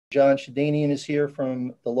John Shadanian is here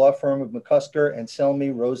from the law firm of McCusker and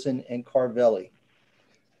Selmy, Rosen, and Carvelli.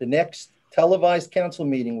 The next televised council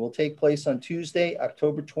meeting will take place on Tuesday,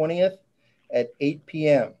 October 20th at 8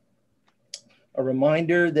 p.m. A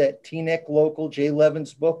reminder that Teaneck local Jay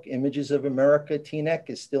Levin's book, Images of America, Teaneck,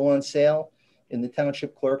 is still on sale in the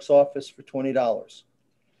township clerk's office for $20.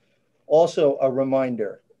 Also, a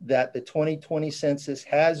reminder that the 2020 census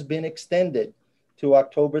has been extended to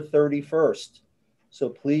October 31st. So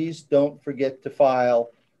please don't forget to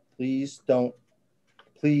file. Please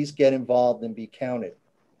get involved and be counted.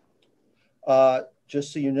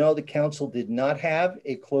 Just so you know, the council did not have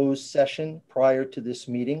a closed session prior to this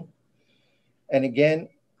meeting. And again,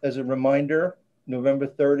 as a reminder, November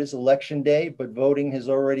 3rd is election day, but voting has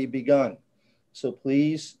already begun. So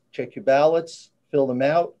please check your ballots, fill them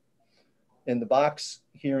out. And the box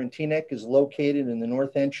here in Teaneck is located in the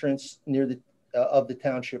north entrance near the of the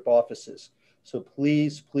township offices. So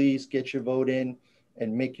please get your vote in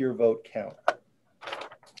and make your vote count.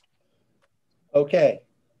 Okay.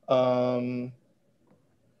 I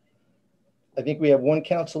think we have one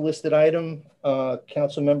council listed item.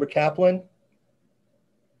 Council Member Kaplan.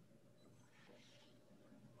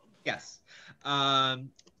 Yes.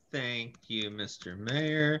 Thank you, Mr.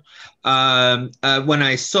 Mayor. When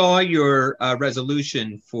I saw your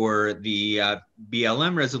resolution for the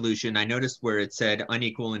BLM resolution, I noticed where it said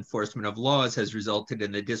unequal enforcement of laws has resulted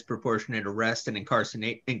in the disproportionate arrest and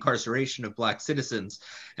incarceration of Black citizens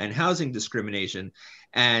and housing discrimination.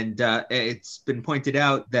 And it's been pointed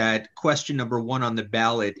out that question number 1 on the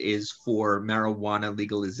ballot is for marijuana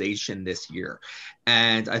legalization this year.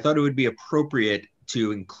 And I thought it would be appropriate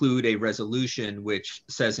to include a resolution which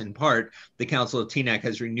says in part, the Council of Teaneck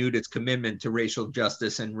has renewed its commitment to racial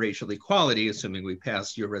justice and racial equality, assuming we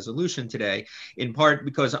pass your resolution today, in part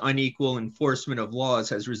because unequal enforcement of laws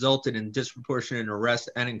has resulted in disproportionate arrest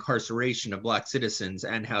and incarceration of Black citizens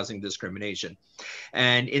and housing discrimination.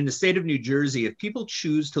 And in the state of New Jersey, if people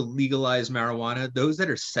choose to legalize marijuana, those that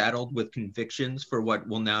are saddled with convictions for what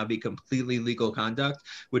will now be completely legal conduct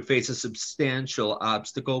would face a substantial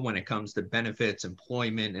obstacle when it comes to benefits,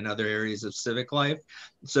 employment, and other areas of civic life.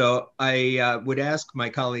 So I would ask my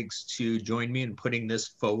colleagues to join me in putting this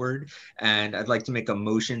forward, and I'd like to make a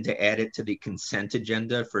motion to add it to the consent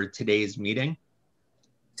agenda for today's meeting.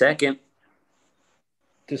 Second.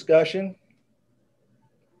 Discussion?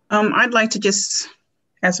 I'd like to just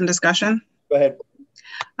have some discussion. Go ahead.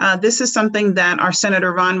 This is something that our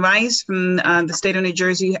Senator Ron Rice from the state of New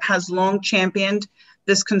Jersey has long championed,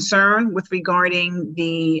 this concern with regarding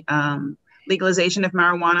the legalization of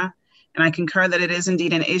marijuana. And I concur that it is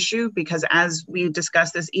indeed an issue, because as we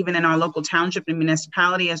discussed this even in our local township and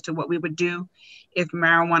municipality as to what we would do if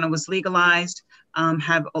marijuana was legalized,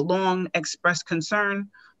 have a long expressed concern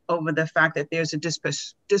over the fact that there's a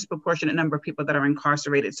disproportionate number of people that are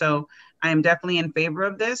incarcerated. So I am definitely in favor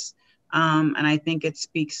of this. And I think it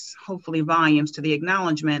speaks hopefully volumes to the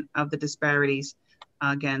acknowledgement of the disparities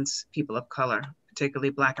against people of color, particularly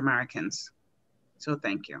Black Americans. So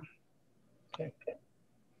thank you. Okay.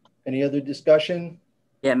 Any other discussion?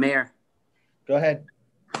 Yeah, Mayor. Go ahead.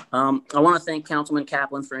 I want to thank Councilman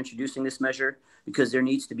Kaplan for introducing this measure, because there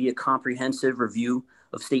needs to be a comprehensive review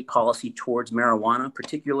of state policy towards marijuana,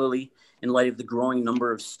 particularly in light of the growing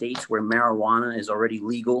number of states where marijuana is already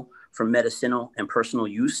legal for medicinal and personal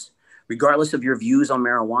use. Regardless of your views on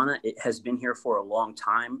marijuana, it has been here for a long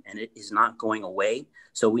time and it is not going away.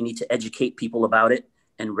 So we need to educate people about it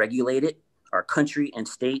and regulate it. Our country and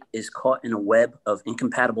state is caught in a web of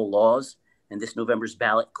incompatible laws, and this November's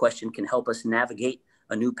ballot question can help us navigate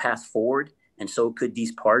a new path forward, and so could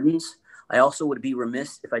these pardons. I also would be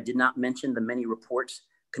remiss if I did not mention the many reports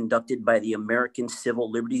conducted by the American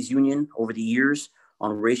Civil Liberties Union over the years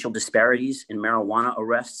on racial disparities in marijuana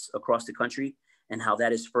arrests across the country, and how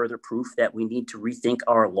that is further proof that we need to rethink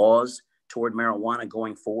our laws toward marijuana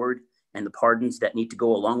going forward and the pardons that need to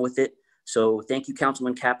go along with it. So thank you,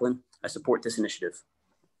 Councilman Kaplan. I support this initiative.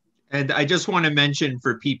 And I just want to mention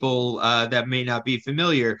for people that may not be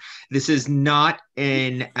familiar, this is not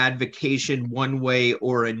an advocation one way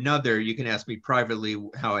or another. You can ask me privately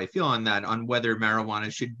how I feel on that, on whether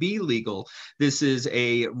marijuana should be legal. This is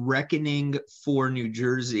a reckoning for New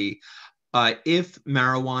Jersey. If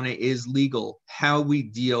marijuana is legal, how we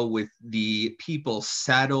deal with the people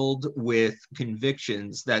saddled with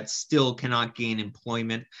convictions that still cannot gain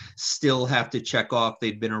employment, still have to check off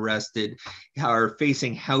they've been arrested, are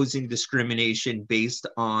facing housing discrimination based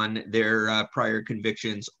on their prior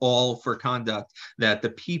convictions, all for conduct that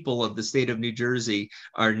the people of the state of New Jersey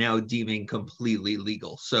are now deeming completely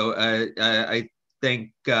legal. So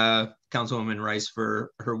thank Councilwoman Rice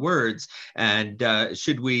for her words. And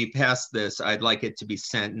should we pass this, I'd like it to be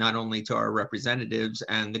sent not only to our representatives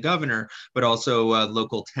and the governor, but also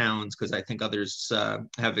local towns, because I think others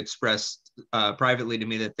have expressed privately to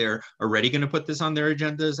me that they're already going to put this on their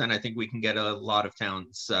agendas. And I think we can get a lot of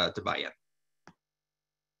towns to buy in.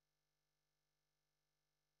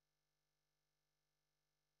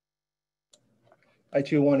 I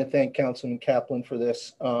too want to thank Councilman Kaplan for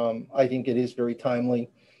this. I think it is very timely.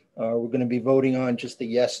 We're going to be voting on just a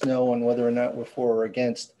yes, no on whether or not we're for or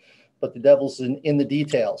against, but the devil's in the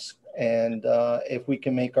details. And if we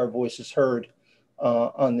can make our voices heard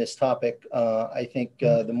on this topic, I think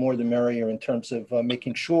the more the merrier in terms of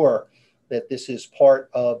making sure that this is part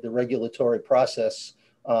of the regulatory process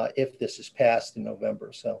if this is passed in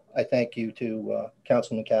November. So I thank you to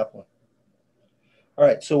Councilman Kaplan. All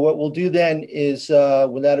right, so what we'll do then is,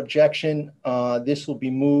 without objection, this will be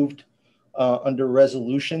moved under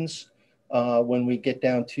resolutions when we get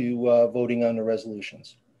down to voting on the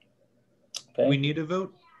resolutions. Okay. We need a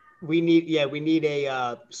vote? We need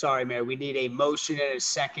a, sorry, Mayor, we need a motion and a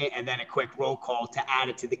second and then a quick roll call to add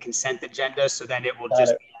it to the consent agenda. So then it will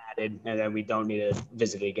just be added and then we don't need to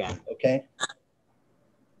visit it again. Okay.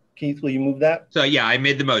 Keith, will you move that? So yeah, I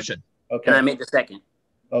made the motion. Okay. And I made the second.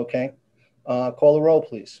 Okay. Call the roll,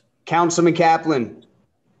 please. Councilman Kaplan.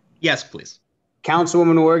 Yes, please.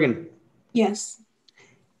 Councilwoman Organ. Yes.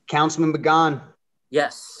 Councilman Began.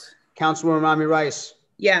 Yes. Councilwoman Rami Rice.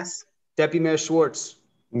 Yes. Deputy Mayor Schwartz.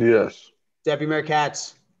 Yes. Deputy Mayor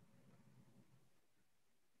Katz.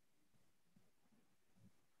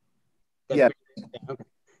 Yes. Okay.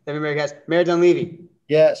 Deputy Mayor Katz. Mayor Dunleavy.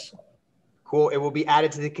 Yes. Cool. It will be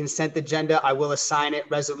added to the consent agenda. I will assign it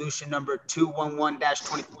resolution number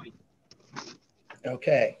 211-2020.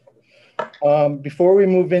 Okay. Before we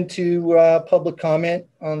move into public comment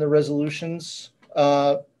on the resolutions,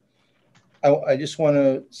 I just want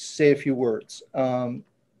to say a few words.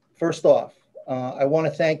 First off, I want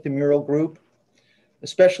to thank the mural group,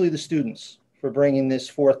 especially the students, for bringing this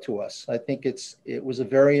forth to us. I think it was a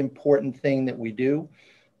very important thing that we do.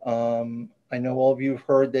 I know all of you have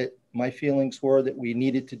heard that my feelings were that we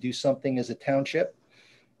needed to do something as a township,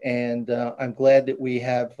 and I'm glad that we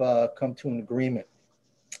have come to an agreement.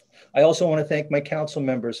 I also want to thank my council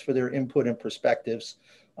members for their input and perspectives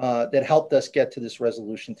that helped us get to this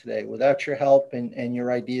resolution today. Without your help and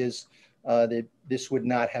your ideas, that this would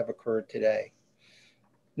not have occurred today.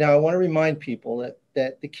 Now, I want to remind people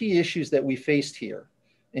that the key issues that we faced here,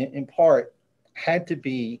 in part, had to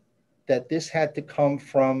be that this had to come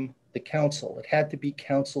from the council. It had to be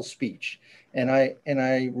council speech. And I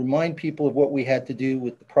remind people of what we had to do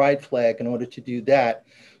with the pride flag in order to do that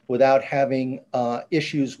without having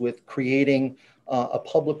issues with creating a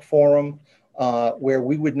public forum where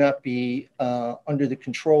we would not be under the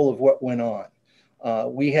control of what went on.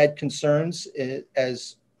 We had concerns,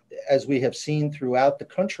 as we have seen throughout the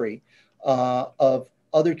country, of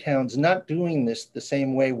other towns not doing this the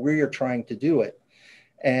same way we are trying to do it,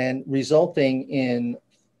 and resulting in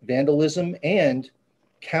vandalism and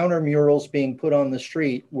counter murals being put on the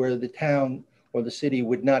street where the town or the city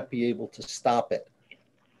would not be able to stop it.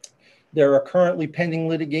 There are currently pending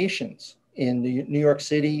litigations in the New York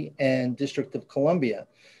City and District of Columbia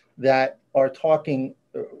that are talking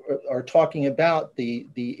about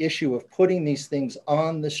the issue of putting these things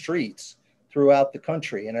on the streets throughout the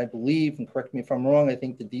country. And I believe, and correct me if I'm wrong, I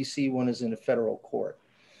think the DC one is in a federal court.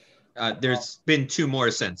 There's been two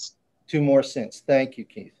more since. Two more since. Thank you,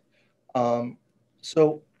 Keith.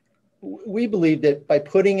 So we believe that by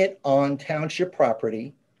putting it on township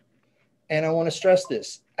property, and I want to stress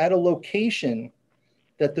this, at a location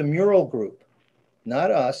that the mural group,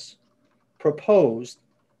 not us, proposed,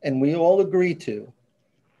 and we all agree to,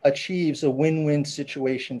 achieves a win-win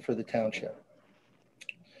situation for the township.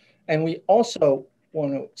 And we also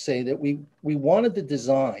want to say that we wanted the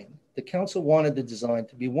design, the council wanted the design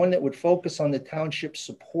to be one that would focus on the township's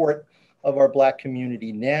support of our Black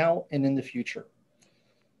community now and in the future.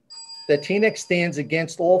 That Teaneck stands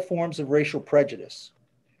against all forms of racial prejudice.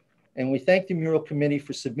 And we thank the mural committee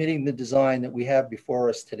for submitting the design that we have before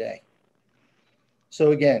us today.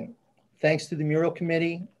 So again, thanks to the mural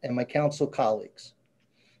committee and my council colleagues.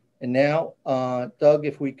 And now, Doug,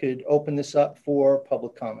 if we could open this up for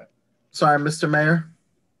public comment. Sorry, Mr. Mayor.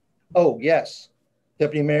 Oh, yes.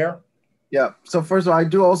 Deputy Mayor? Yeah. So first of all, I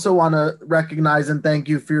do also want to recognize and thank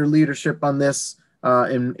you for your leadership on this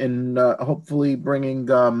in hopefully bringing,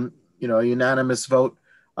 a unanimous vote.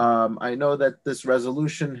 I know that this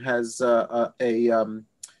resolution has a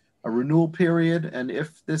renewal period, and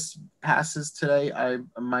if this passes today,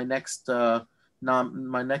 my next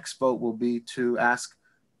my next vote will be to ask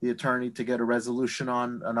the attorney to get a resolution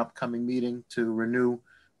on an upcoming meeting to renew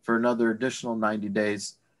for another additional 90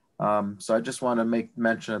 days. So I just want to make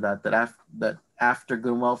mention of that after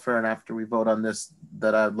good and welfare and after we vote on this,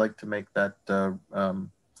 that I'd like to make that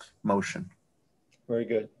motion. Very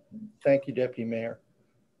good. Thank you, Deputy Mayor.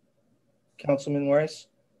 Councilman Rice?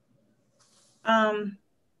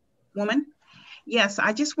 Woman? Yes,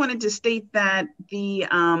 I just wanted to state that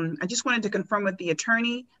I just wanted to confirm with the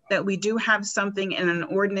attorney that we do have something in an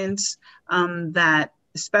ordinance that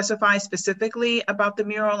specifies specifically about the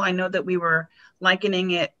mural. I know that we were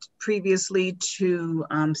likening it previously to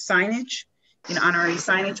signage, honorary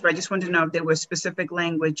signage, but I just wanted to know if there was specific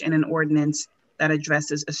language in an ordinance that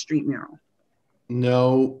addresses a street mural.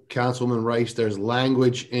 No, Councilman Rice, there's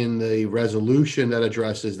language in the resolution that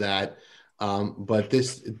addresses that. But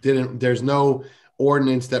there's no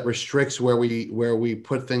ordinance that restricts where we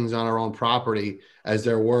put things on our own property as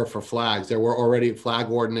there were for flags. There were already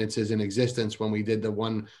flag ordinances in existence when we did the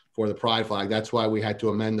one for the pride flag. That's why we had to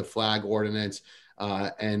amend the flag ordinance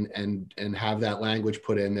and have that language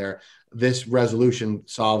put in there. This resolution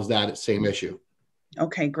solves that same issue.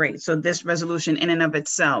 Okay, great. So this resolution in and of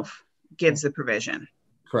itself gives the provision.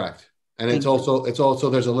 Correct. And it's also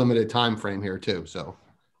there's a limited time frame here too. So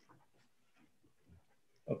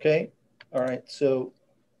okay. All right. So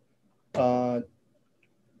Doug,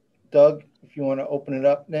 if you want to open it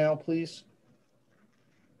up now, please.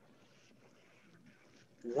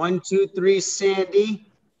 1, 2, 3, Sandy.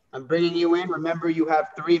 I'm bringing you in. Remember, you have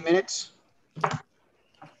 3 minutes.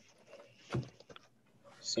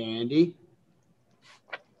 Sandy.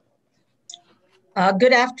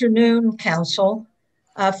 Good afternoon, Council.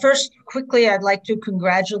 First, quickly, I'd like to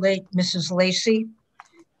congratulate Mrs. Lacey.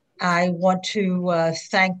 I want to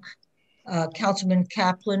thank Councilman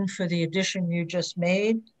Kaplan for the addition you just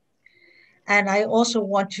made. And I also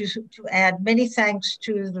want to add many thanks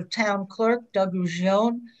to the town clerk, Doug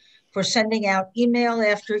Rougione, for sending out email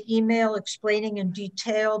after email explaining in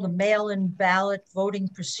detail the mail-in ballot voting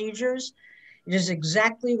procedures. It is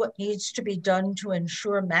exactly what needs to be done to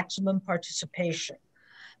ensure maximum participation.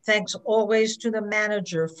 Thanks always to the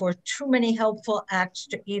manager for too many helpful acts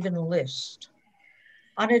to even list.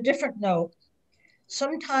 On a different note,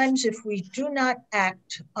 sometimes if we do not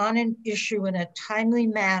act on an issue in a timely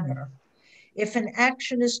manner, if an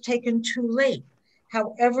action is taken too late,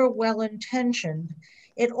 however well-intentioned,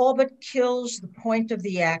 it all but kills the point of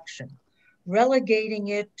the action, relegating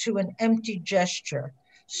it to an empty gesture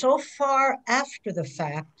so far after the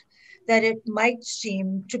fact that it might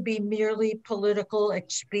seem to be merely political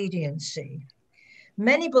expediency.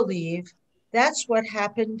 Many believe that's what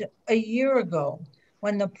happened a year ago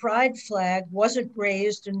when the pride flag wasn't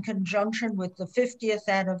raised in conjunction with the 50th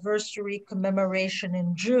anniversary commemoration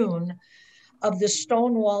in June of the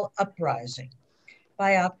Stonewall Uprising.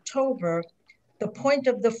 By October, the point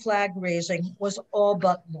of the flag raising was all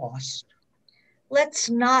but lost. Let's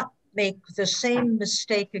not make the same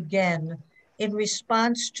mistake again in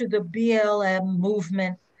response to the BLM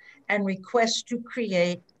movement and request to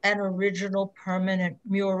create an original permanent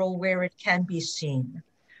mural where it can be seen.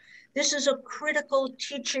 This is a critical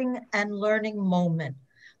teaching and learning moment.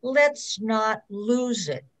 Let's not lose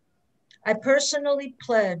it. I personally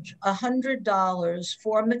pledge $100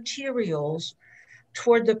 for materials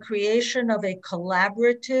toward the creation of a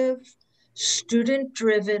collaborative,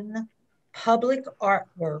 student-driven public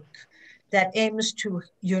artwork that aims to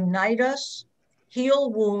unite us, heal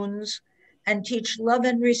wounds, and teach love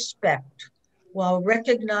and respect while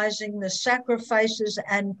recognizing the sacrifices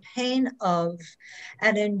and pain of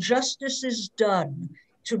and injustices done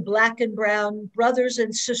to Black and Brown brothers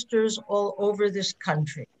and sisters all over this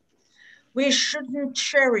country. We shouldn't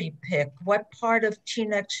cherry pick what part of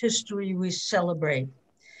Teaneck's history we celebrate.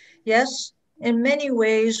 Yes, in many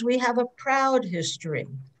ways, we have a proud history.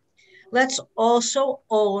 Let's also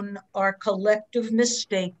own our collective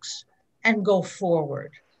mistakes and go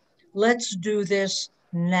forward. Let's do this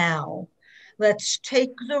now. Let's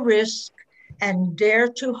take the risk and dare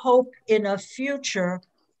to hope in a future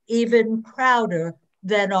even prouder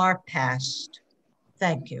than our past.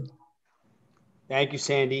 Thank you. Thank you,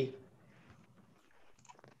 Sandy.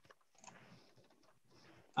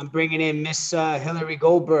 I'm bringing in Miss Hillary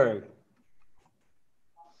Goldberg.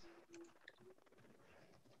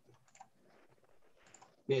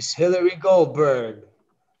 Miss Hillary Goldberg.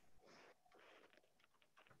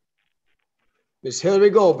 Miss Hillary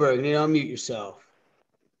Goldberg, you need to unmute yourself.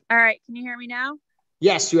 All right, can you hear me now?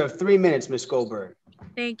 Yes, you have 3 minutes, Miss Goldberg.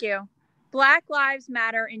 Thank you. Black Lives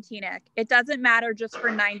Matter in Teaneck. It doesn't matter just for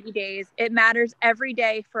 90 days. It matters every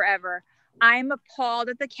day, forever. I'm appalled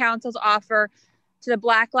at the council's offer to the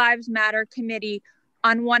Black Lives Matter committee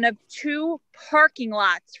on one of two parking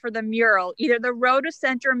lots for the mural, either the Road to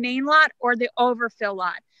Center main lot or the overfill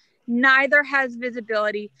lot. Neither has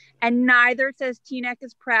visibility, and neither says Teaneck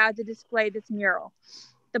is proud to display this mural.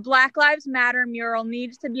 The Black Lives Matter mural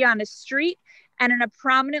needs to be on a street and in a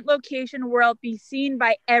prominent location where it'll be seen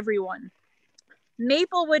by everyone.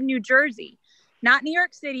 Maplewood, New Jersey, not New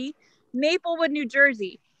York City, Maplewood, New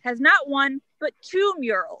Jersey, has not one, but two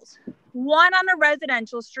murals, one on a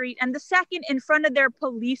residential street and the second in front of their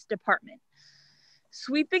police department.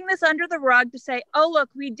 Sweeping this under the rug to say, oh, look,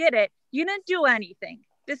 we did it. You didn't do anything.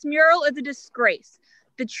 This mural is a disgrace.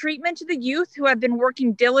 The treatment to the youth who have been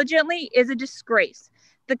working diligently is a disgrace.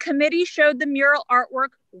 The committee showed the mural artwork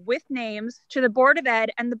with names to the Board of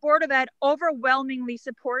Ed, and the Board of Ed overwhelmingly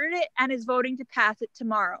supported it and is voting to pass it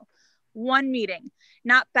tomorrow. One meeting,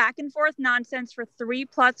 not back and forth nonsense for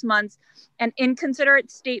 3+ months and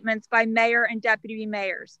inconsiderate statements by mayor and deputy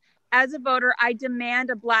mayors. As a voter, I demand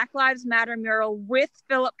a Black Lives Matter mural with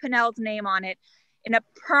Philip Pinnell's name on it in a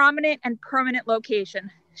prominent and permanent location.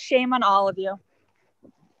 Shame on all of you.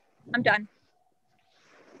 I'm done.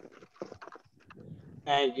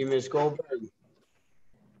 Thank you, Ms. Goldberg.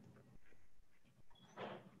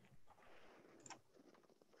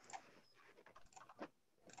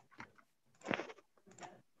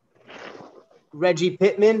 Reggie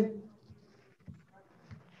Pittman.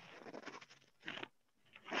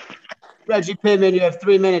 Reggie Pittman, you have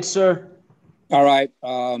 3 minutes, sir. All right.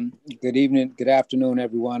 Good evening. Good afternoon,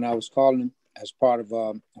 everyone. I was calling as part of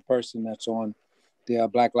a person that's on the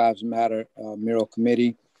Black Lives Matter mural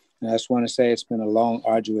committee. And I just want to say it's been a long,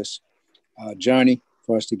 arduous journey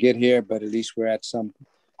for us to get here, but at least we're at some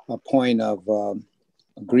point of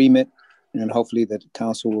agreement, and hopefully the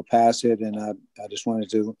council will pass it. And I just wanted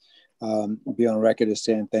to be on record as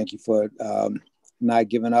saying thank you for not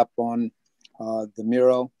giving up on the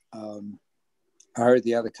mural. I heard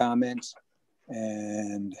the other comments,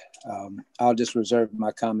 and I'll just reserve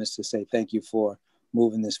my comments to say thank you for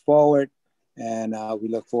moving this forward. And we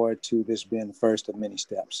look forward to this being the first of many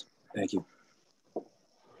steps. Thank you.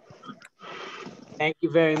 Thank you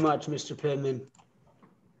very much, Mr. Pittman.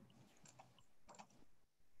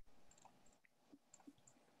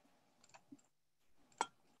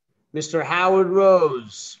 Mr. Howard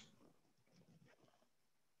Rose.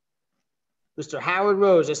 Mr. Howard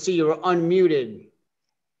Rose, I see you're unmuted.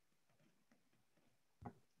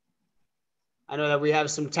 I know that we have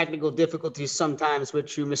some technical difficulties sometimes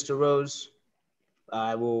with you, Mr. Rose.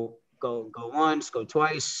 I will go once, go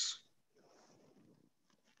twice.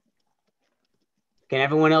 Can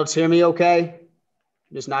everyone else hear me okay?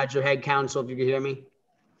 Just nod your head, council, if you can hear me.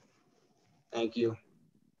 Thank you.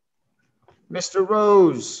 Mr.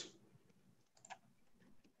 Rose.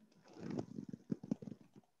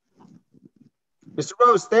 Mr.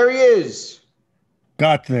 Rose, there he is.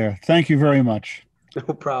 Got there. Thank you very much.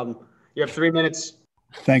 No problem. You have 3 minutes.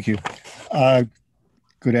 Thank you.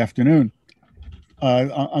 Good afternoon.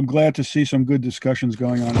 I'm glad to see some good discussions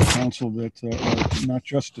going on in council that are not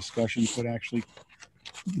just discussions, but actually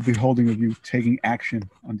beholding of you taking action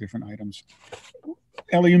on different items.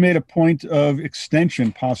 Ellie, you made a point of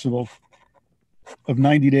extension possible of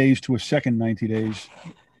 90 days to a second 90 days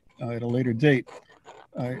at a later date.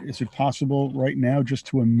 Is it possible right now just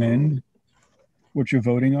to amend what you're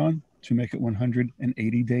voting on to make it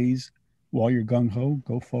 180 days while you're gung-ho,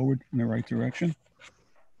 go forward in the right direction?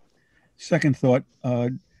 Second thought,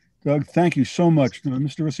 Doug, thank you so much.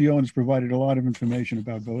 Mr. Riccione has provided a lot of information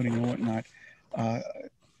about voting and whatnot.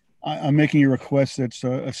 I'm making a request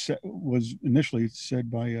that was initially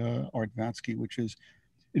said by Art Vatsky, which is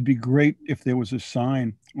it'd be great if there was a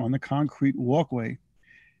sign on the concrete walkway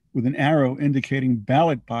with an arrow indicating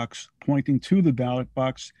ballot box pointing to the ballot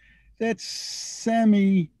box. That's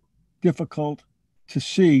semi-difficult to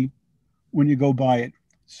see when you go by it.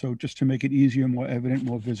 So just to make it easier, more evident,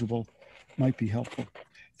 more visible might be helpful.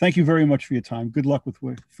 Thank you very much for your time. Good luck with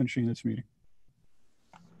finishing this meeting.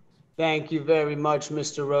 Thank you very much,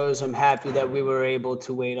 Mr. Rose. I'm happy that we were able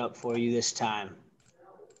to wait up for you this time.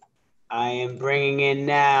 I am bringing in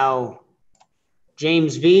now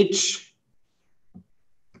James Veach.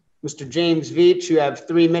 Mr. James Veach, you have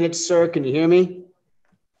 3 minutes, sir. Can you hear me?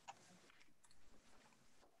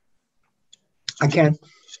 I can.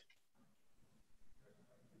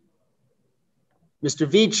 Mr.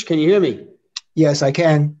 Veach, can you hear me? Yes, I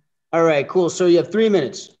can. All right, cool. So you have 3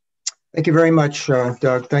 minutes. Thank you very much,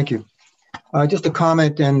 Doug. Thank you. Just a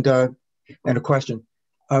comment and a question.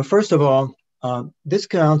 First of all, this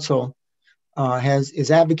council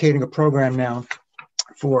is advocating a program now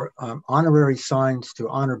for honorary signs to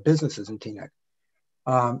honor businesses in Teaneck,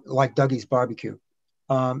 like Dougie's Barbecue.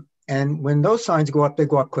 And when those signs go up, they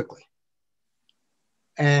go up quickly.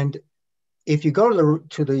 And if you go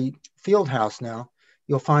to the field house now,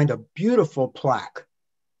 you'll find a beautiful plaque.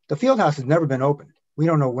 The field house has never been opened. We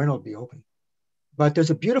don't know when it'll be open. But there's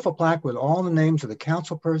a beautiful plaque with all the names of the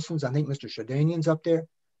council persons. I think Mr. Shadanian's up there.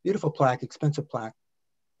 Beautiful plaque, expensive plaque.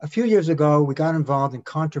 A few years ago, we got involved in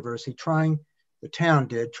controversy the town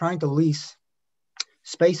did, trying to lease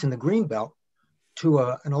space in the Greenbelt to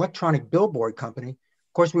an electronic billboard company.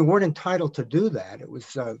 Of course, we weren't entitled to do that. It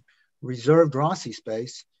was reserved Rossi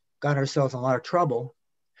space, got ourselves in a lot of trouble.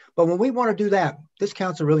 But when we want to do that, this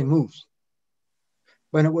council really moves.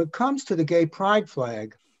 When it comes to the gay pride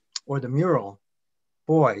flag or the mural,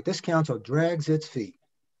 boy, this council drags its feet,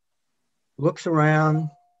 looks around,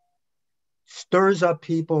 stirs up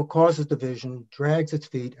people, causes division, drags its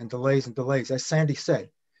feet, and delays and delays. As Sandy said,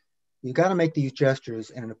 you got to make these gestures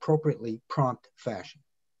in an appropriately prompt fashion.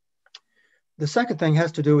 The second thing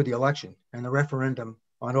has to do with the election and the referendum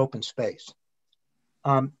on open space.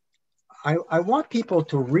 I want people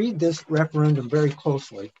to read this referendum very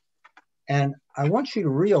closely, and I want you to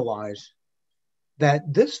realize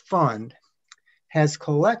that this fund has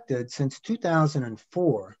collected since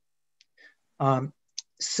 2004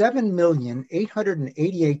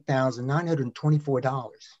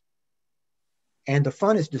 $7,888,924. And the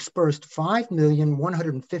fund has dispersed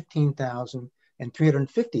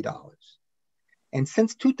 $5,115,350. And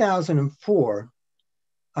since 2004,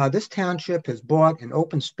 this township has bought an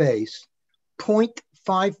open space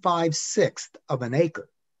 0.556 of an acre.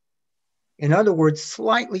 In other words,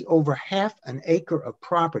 slightly over half an acre of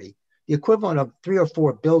property, the equivalent of 3 or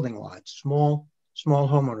 4 building lots, small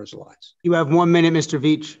homeowners lots. You have 1 minute, Mr.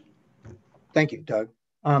 Veach. Thank you, Doug.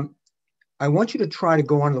 I want you to try to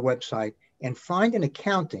go on the website and find an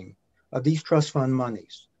accounting of these trust fund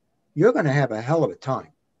monies. You're going to have a hell of a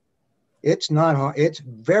time. It's not hard. It's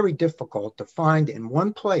very difficult to find in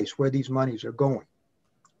one place where these monies are going.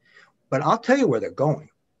 But I'll tell you where they're going.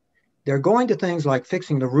 They're going to things like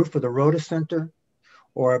fixing the roof of the Rhoda Center,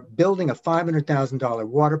 or building a $500,000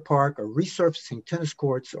 water park, or resurfacing tennis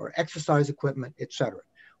courts, or exercise equipment, etc.,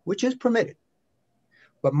 which is permitted.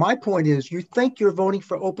 But my point is, you think you're voting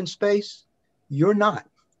for open space? You're not.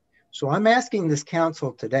 So I'm asking this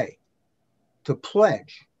council today to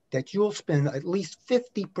pledge that you'll spend at least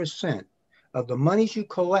 50% of the monies you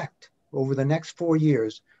collect over the next 4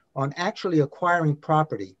 years on actually acquiring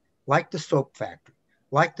property like the soap factory,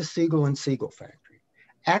 like the Siegel and Siegel factory.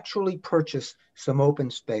 Actually purchase some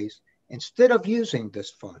open space instead of using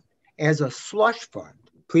this fund as a slush fund.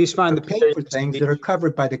 Please find the pay for things that are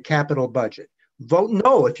covered by the capital budget. Vote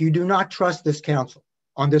no if you do not trust this council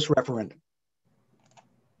on this referendum.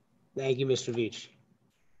 Thank you, Mr. Veach.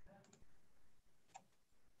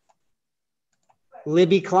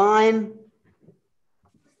 Libby Klein.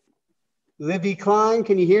 Libby Klein,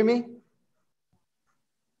 can you hear me?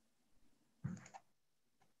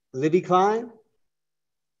 Libby Klein?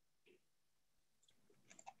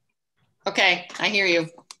 Okay, I hear you.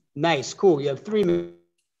 Nice, cool. You have 3 minutes.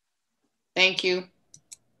 Thank you.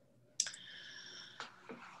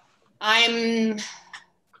 I'm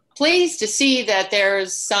pleased to see that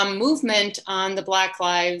there's some movement on the Black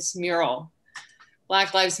Lives mural,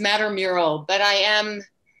 Black Lives Matter mural, but I am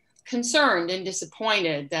concerned and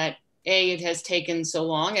disappointed that it has taken so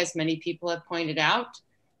long, as many people have pointed out.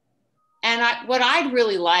 And what I'd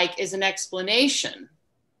really like is an explanation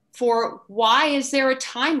for why is there a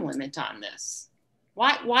time limit on this?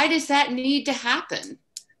 Why does that need to happen?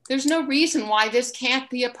 There's no reason why this can't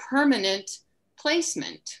be a permanent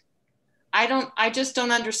placement. I just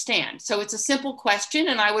don't understand. So it's a simple question,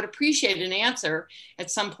 and I would appreciate an answer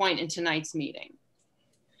at some point in tonight's meeting.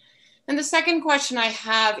 And the second question I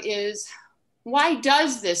have is, why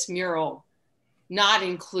does this mural not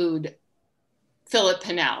include Philip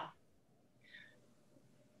Pinnell?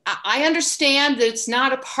 I understand that it's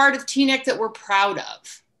not a part of Teaneck that we're proud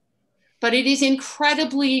of, but it is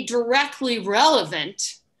incredibly directly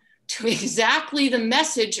relevant to exactly the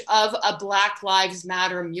message of a Black Lives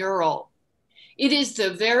Matter mural. It is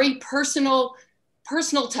the very personal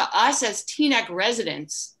to us as Teaneck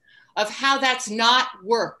residents of how that's not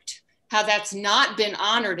worked, how that's not been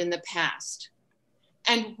honored in the past.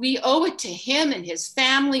 And we owe it to him and his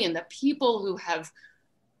family and the people who have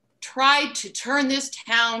tried to turn this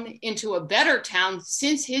town into a better town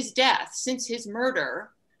since his death, since his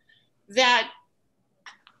murder, that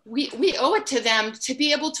we owe it to them to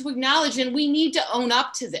be able to acknowledge, and we need to own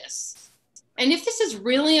up to this. And if this is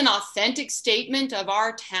really an authentic statement of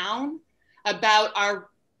our town about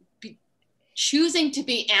our choosing to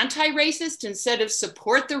be anti-racist instead of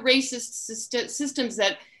support the racist systems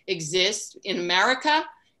that exist in America,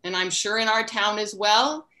 and I'm sure in our town as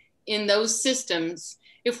well, in those systems,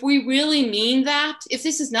 if we really mean that, if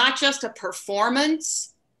this is not just a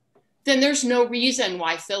performance, then there's no reason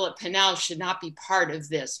why Philip Pannell should not be part of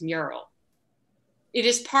this mural. It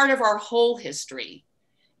is part of our whole history,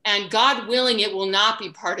 and God willing, it will not be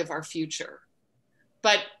part of our future.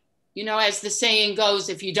 But, you know, as the saying goes,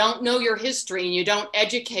 if you don't know your history and you don't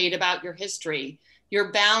educate about your history,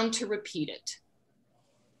 you're bound to repeat it.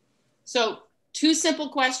 So 2 simple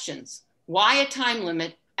questions. Why a time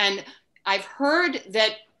limit? And I've heard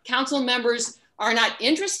that council members are not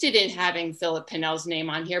interested in having Philip Pannell's name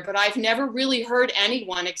on here, but I've never really heard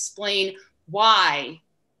anyone explain why.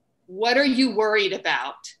 What are you worried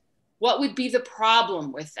about? What would be the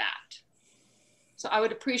problem with that? So I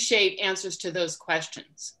would appreciate answers to those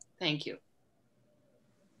questions. Thank you.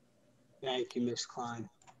 Thank you, Ms. Klein.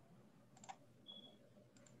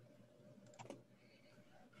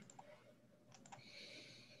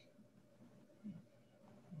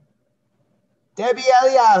 Debbie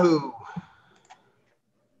Eliyahu.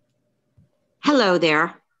 Hello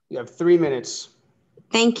there. You have 3 minutes.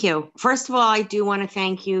 Thank you. First of all, I do want to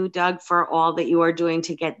thank you, Doug, for all that you are doing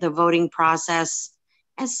to get the voting process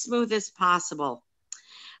as smooth as possible.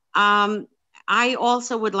 I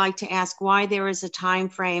also would like to ask why there is a time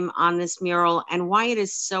frame on this mural and why it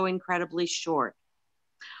is so incredibly short.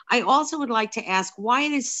 I also would like to ask why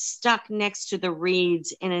it is stuck next to the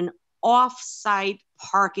reeds in an off-site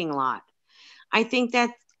parking lot. I think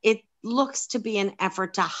that it looks to be an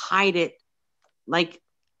effort to hide it like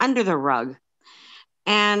under the rug.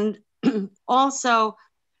 And also,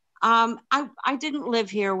 I didn't live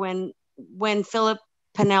here when Philip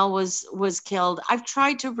Pannell was killed. I've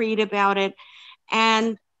tried to read about it,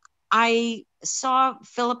 and I saw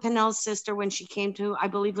Philip Pannell's sister when she came to, I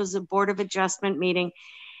believe it was a Board of Adjustment meeting,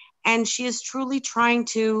 and she is truly trying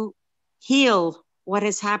to heal what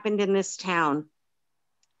has happened in this town.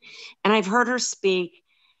 And I've heard her speak,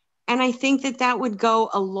 and I think that that would go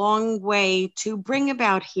a long way to bring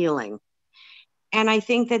about healing. And I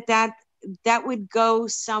think that would go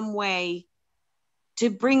some way to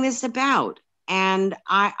bring this about. And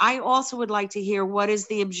I also would like to hear what is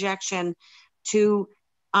the objection to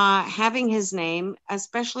having his name,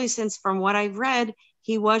 especially since from what I've read,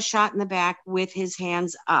 he was shot in the back with his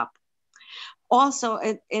hands up. Also,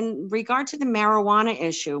 in regard to the marijuana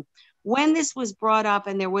issue, when this was brought up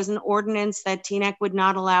and there was an ordinance that Teaneck would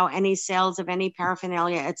not allow any sales of any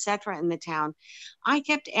paraphernalia, et cetera, in the town, I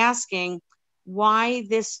kept asking why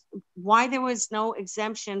there was no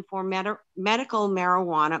exemption for medicinal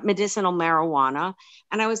marijuana.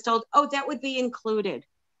 And I was told, oh, that would be included.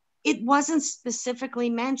 It wasn't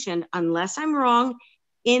specifically mentioned, unless I'm wrong,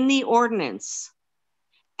 in the ordinance.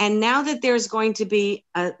 And now that there's going to be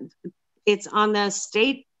it's on the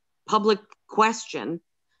state public question,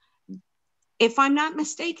 if I'm not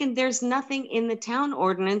mistaken, there's nothing in the town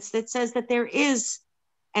ordinance that says that there is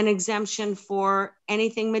an exemption for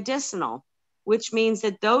anything medicinal, which means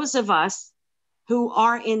that those of us who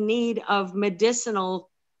are in need of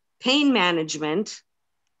medicinal pain management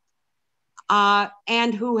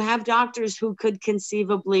and who have doctors who could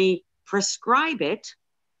conceivably prescribe it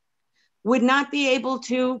would not be able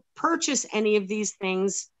to purchase any of these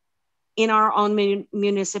things in our own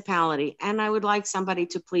municipality. And I would like somebody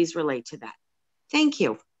to please relate to that. Thank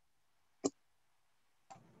you.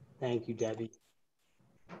 Thank you, Debbie.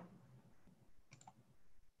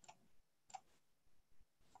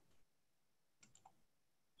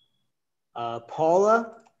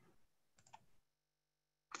 Paula?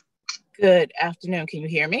 Good afternoon. Can you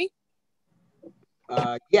hear me?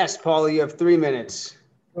 Yes, Paula, you have 3 minutes.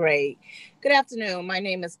 Great. Good afternoon. My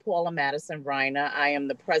name is Paula Madison Reiner. I am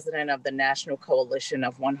the president of the National Coalition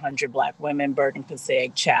of 100 Black Women,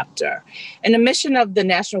 Bergen-Passaic chapter. And the mission of the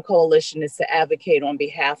National Coalition is to advocate on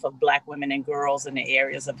behalf of Black women and girls in the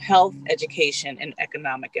areas of health, education, and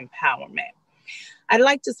economic empowerment. I'd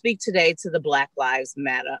like to speak today to the Black Lives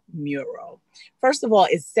Matter mural. First of all,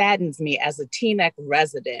 it saddens me as a Teaneck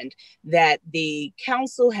resident that the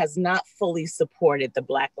council has not fully supported the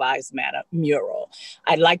Black Lives Matter mural.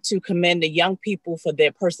 I'd like to commend the young people for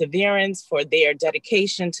their perseverance, for their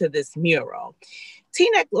dedication to this mural.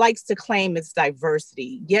 Teaneck likes to claim its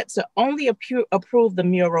diversity, yet to only approve the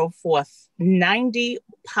mural for 90,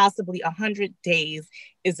 possibly 100 days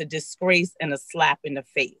is a disgrace and a slap in the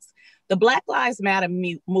face. The Black Lives Matter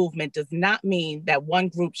movement does not mean that one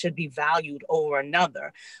group should be valued over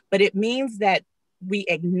another, but it means that we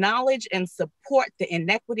acknowledge and support the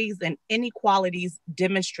inequities and inequalities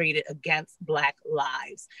demonstrated against Black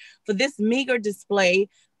lives. For this meager display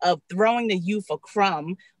of throwing the youth a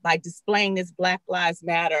crumb by displaying this Black Lives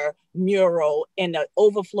Matter mural in the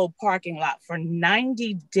overflow parking lot for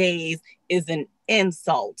 90 days is an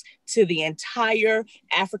insult to the entire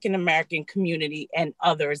African-American community and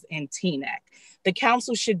others in Teaneck. The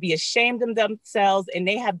council should be ashamed of themselves, and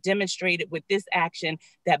they have demonstrated with this action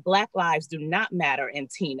that Black lives do not matter in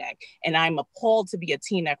Teaneck, and I'm appalled to be a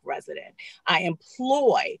Teaneck resident. I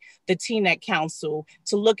employ the Teaneck Council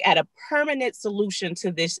to look at a permanent solution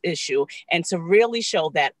to this issue and to really show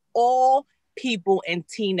that all people in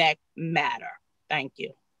Teaneck matter. Thank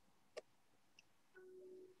you.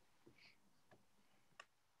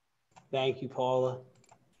 Thank you, Paula.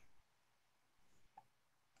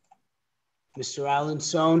 Mr. Alan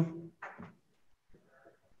Sohn.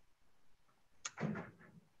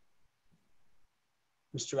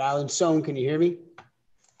 Mr. Alan Sohn, can you hear me?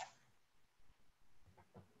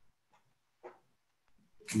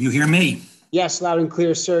 Can you hear me? Yes, loud and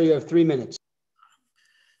clear, sir. You have 3 minutes.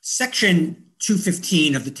 Section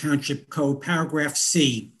 215 of the Township Code, paragraph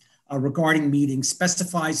C, regarding meetings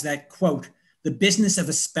specifies that, quote, the business of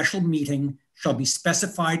a special meeting shall be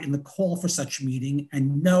specified in the call for such meeting,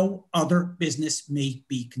 and no other business may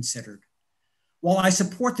be considered. While I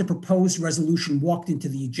support the proposed resolution walked into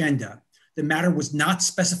the agenda, the matter was not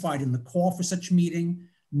specified in the call for such meeting,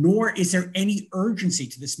 nor is there any urgency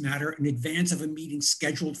to this matter in advance of a meeting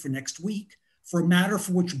scheduled for next week for a matter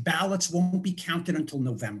for which ballots won't be counted until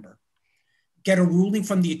November. Get a ruling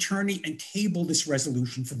from the attorney and table this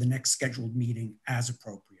resolution for the next scheduled meeting as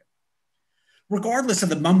appropriate. Regardless of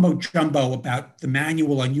the mumbo jumbo about the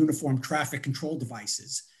manual on uniform traffic control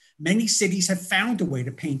devices, many cities have found a way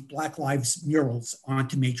to paint Black Lives murals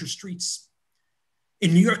onto major streets.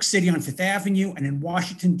 In New York City on Fifth Avenue and in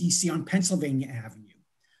Washington, D.C. on Pennsylvania Avenue,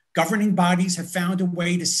 governing bodies have found a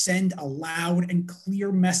way to send a loud and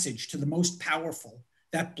clear message to the most powerful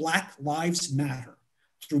that Black Lives matter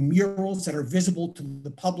through murals that are visible to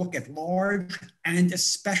the public at large and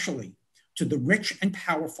especially to the rich and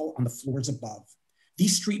powerful on the floors above.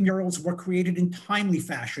 These street murals were created in timely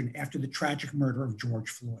fashion after the tragic murder of George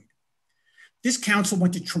Floyd. This council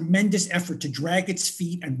went to tremendous effort to drag its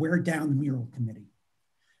feet and wear down the mural committee.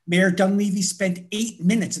 Mayor Dunleavy spent 8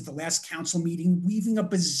 minutes at the last council meeting weaving a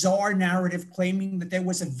bizarre narrative claiming that there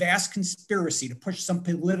was a vast conspiracy to push some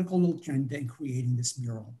political agenda in creating this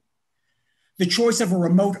mural. The choice of a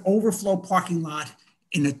remote overflow parking lot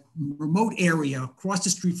in a remote area across the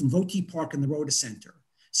street from Votey Park and the Rhoda Center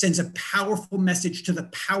sends a powerful message to the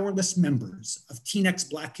powerless members of Teaneck's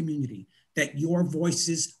Black community that your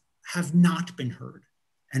voices have not been heard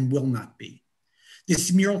and will not be.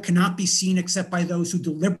 This mural cannot be seen except by those who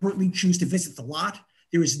deliberately choose to visit the lot.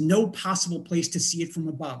 There is no possible place to see it from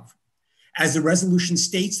above. As the resolution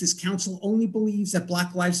states, this council only believes that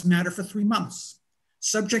Black Lives matter for 3 months,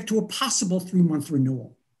 subject to a possible 3-month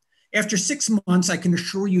renewal. After 6 months, I can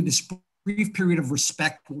assure you this brief period of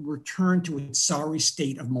respect will return to its sorry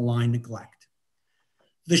state of malign neglect.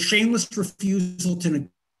 The shameless refusal to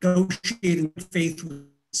negotiate in faith was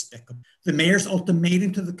despicable. The mayor's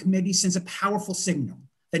ultimatum to the committee sends a powerful signal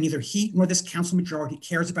that neither he nor this council majority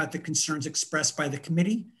cares about the concerns expressed by the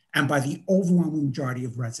committee and by the overwhelming majority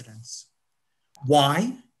of residents.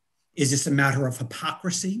 Why? Is this a matter of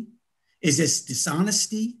hypocrisy? Is this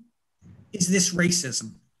dishonesty? Is this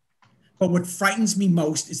racism? But what frightens me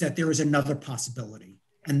most is that there is another possibility,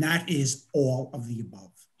 and that is all of the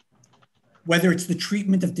above. Whether it's the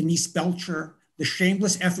treatment of Denise Belcher, the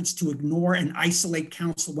shameless efforts to ignore and isolate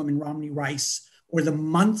Councilwoman Romney Rice, or the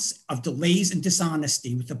months of delays and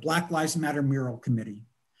dishonesty with the Black Lives Matter mural committee,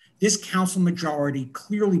 this council majority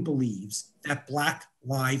clearly believes that Black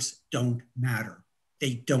lives don't matter.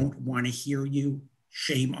 They don't want to hear you.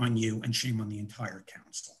 Shame on you and shame on the entire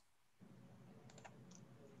council.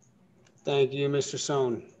 Thank you, Mr.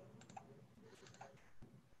 Sohn.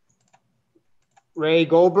 Ray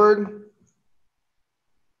Goldberg.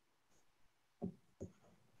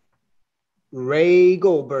 Ray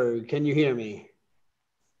Goldberg, can you hear me?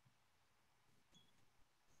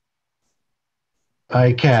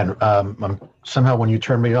 I can. Somehow when you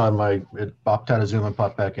turn me on, it popped out of Zoom and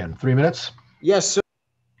popped back in. 3 minutes? Yes, sir.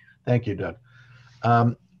 Thank you, Doug.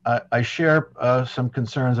 I share some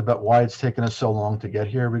concerns about why it's taken us so long to get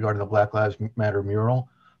here regarding the Black Lives Matter mural,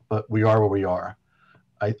 but we are where we are.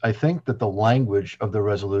 I think that the language of the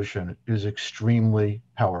resolution is extremely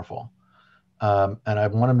powerful. And I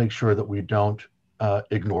want to make sure that we don't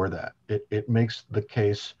ignore that. It makes the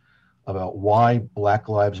case about why Black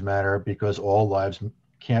Lives Matter, because all lives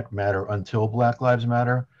can't matter until Black Lives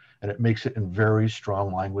Matter, and it makes it in very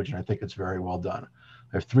strong language, and I think it's very well done.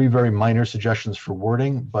 I have 3 very minor suggestions for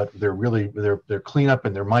wording, but they're cleanup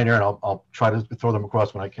and they're minor, and I'll try to throw them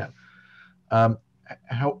across when I can.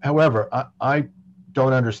 However, I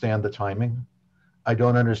don't understand the timing. I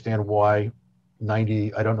don't understand why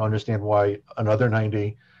 90. I don't understand why another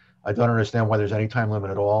 90. I don't understand why there's any time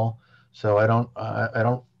limit at all. So I don't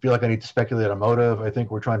feel like I need to speculate on motive. I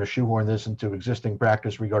think we're trying to shoehorn this into existing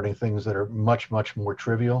practice regarding things that are much, much more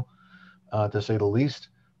trivial, to say the least.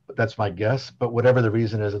 But that's my guess. But whatever the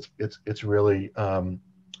reason is, it's really not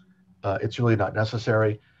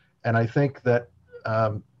necessary. And I think that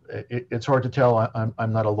it's hard to tell.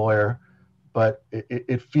 I'm not a lawyer, but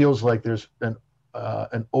it feels like there's an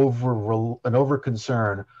over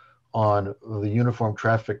concern on the uniform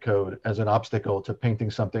traffic code as an obstacle to painting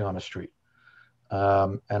something on a street.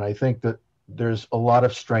 And I think that there's a lot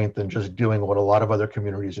of strength in just doing what a lot of other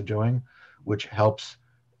communities are doing, which helps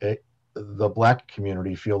the Black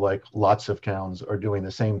community feel like lots of towns are doing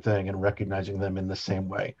the same thing and recognizing them in the same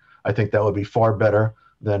way. I think that would be far better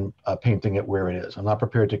than painting it where it is. I'm not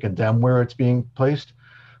prepared to condemn where it's being placed,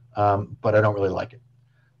 but I don't really like it.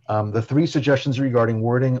 The 3 suggestions regarding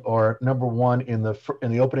wording are: number 1, in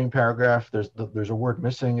the opening paragraph, there's a word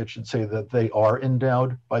missing. It should say that they are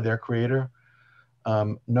endowed by their creator.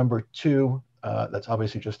 Number 2, that's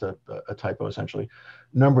obviously just a typo essentially.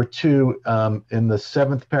 Number 2, in the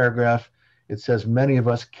 7th paragraph, it says many of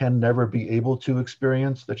us can never be able to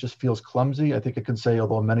experience. That just feels clumsy. I think it can say,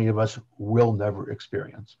 although many of us will never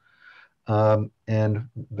experience. And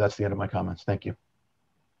that's the end of my comments. Thank you.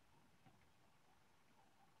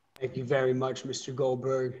 Thank you very much, Mr.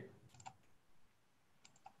 Goldberg.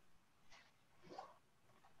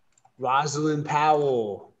 Rosalind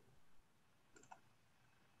Powell.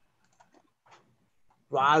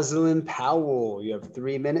 Rosalind Powell, you have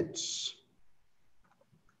 3 minutes.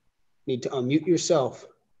 Need to unmute yourself.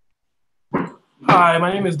 Hi,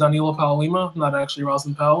 my name is Danilo Powell-Lima. I'm not actually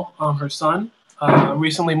Rosalind Powell. I'm her son.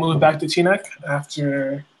 Recently moved back to Teaneck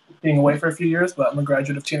after being away for a few years, but I'm a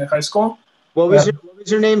graduate of Teaneck High School. What was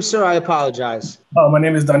your name, sir? I apologize. Oh, my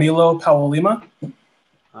name is Danilo Powell-Lima. All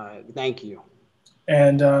right, thank you.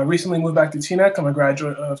 And recently moved back to Teaneck. I'm a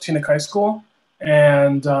graduate of Teaneck High School.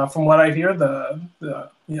 And from what I hear,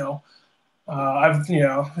 I've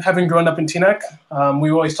having grown up in Teaneck,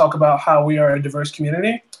 we always talk about how we are a diverse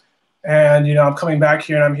community. And I'm coming back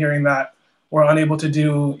here and I'm hearing that we're unable to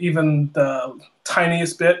do even the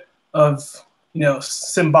tiniest bit of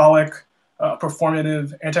symbolic,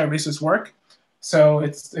 performative, anti-racist work. So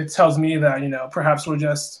it tells me that perhaps we're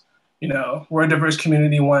just we're a diverse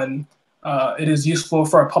community when it is useful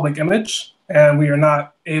for our public image, and we are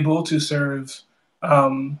not able to serve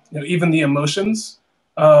even the emotions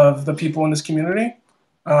of the people in this community.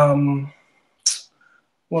 What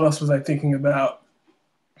else was I thinking about?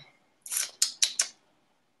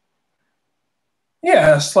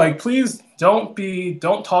 Yes, please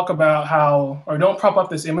don't talk about how, or don't prop up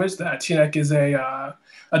this image that Teaneck is a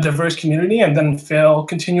diverse community and then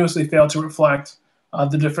continuously fail to reflect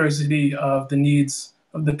the diversity of the needs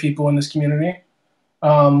of the people in this community.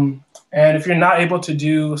 And if you're not able to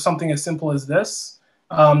do something as simple as this,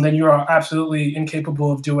 then you are absolutely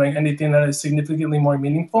incapable of doing anything that is significantly more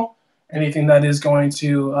meaningful, anything that is going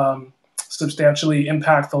to substantially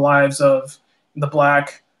impact the lives of the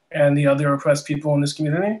Black and the other oppressed people in this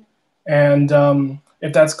community. And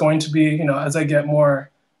if that's going to be, as I get more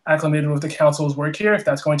acclimated with the council's work here, if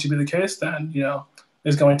that's going to be the case, then,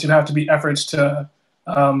 there's going to have to be efforts to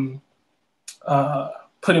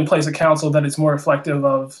put in place a council that is more reflective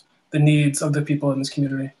of the needs of the people in this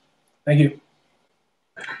community. Thank you.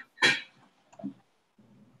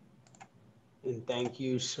 And thank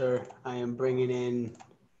you, sir. I am bringing in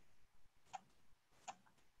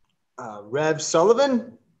Rev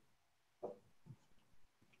Sullivan.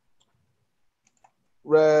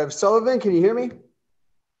 Rev Sullivan, can you hear me?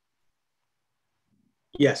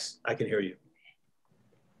 Yes, I can hear you.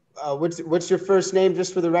 What's your first name,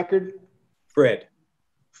 just for the record? Fred.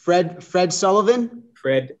 Fred Sullivan?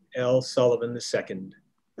 Fred L. Sullivan II.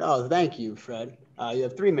 Oh, thank you, Fred. You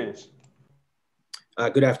have 3 minutes.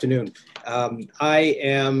 Good afternoon. I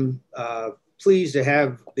am pleased to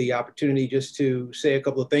have the opportunity just to say a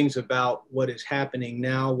couple of things about what is happening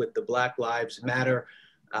now with the Black Lives Matter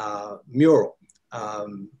mural.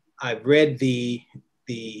 I've read the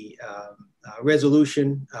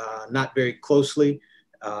resolution not very closely,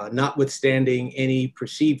 notwithstanding any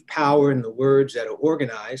perceived power in the words that are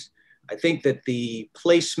organized. I think that the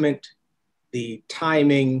placement, the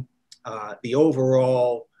timing, the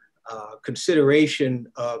overall consideration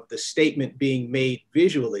of the statement being made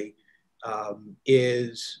visually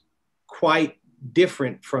is quite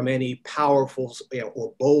different from any powerful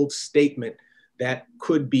or bold statement that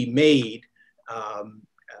could be made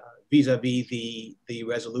vis-a-vis the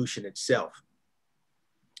resolution itself.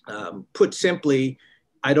 Put simply,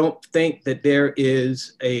 I don't think that there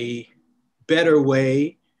is a better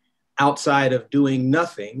way outside of doing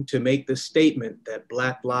nothing to make the statement that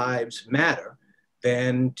Black Lives Matter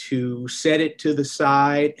than to set it to the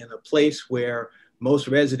side in a place where most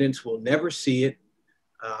residents will never see it,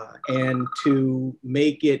 and to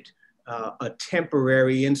make it a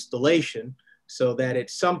temporary installation so that at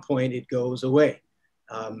some point it goes away.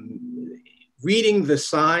 Reading the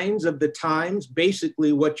signs of the times,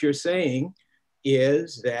 basically what you're saying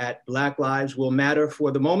is that Black lives will matter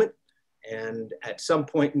for the moment, and at some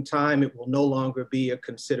point in time, it will no longer be a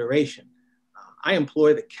consideration. I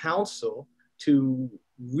implore the council to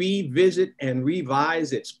revisit and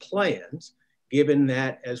revise its plans, given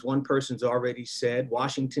that, as one person's already said,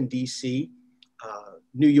 Washington, D.C.,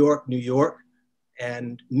 New York,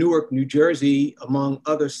 and Newark, New Jersey, among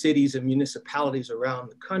other cities and municipalities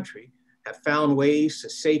around the country, have found ways to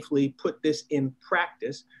safely put this in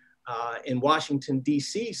practice. In Washington,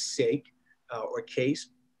 D.C.'s sake or case,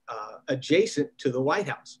 adjacent to the White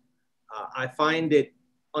House. I find it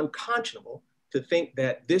unconscionable to think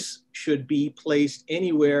that this should be placed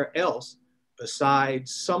anywhere else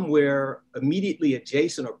besides somewhere immediately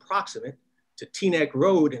adjacent or proximate to Teaneck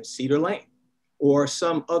Road and Cedar Lane, or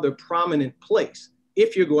some other prominent place,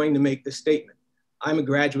 if you're going to make the statement. I'm a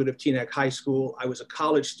graduate of Teaneck High School. I was a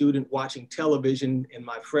college student watching television in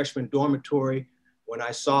my freshman dormitory when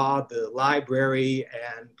I saw the library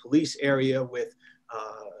and police area with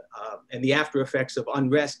and the after effects of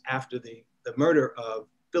unrest after the murder of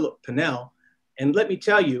Philip Pinnell. And let me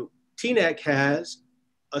tell you, Teaneck has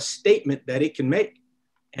a statement that it can make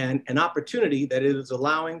and an opportunity that it is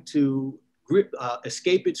allowing to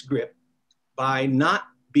escape its grip by not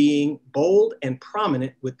being bold and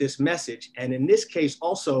prominent with this message, and in this case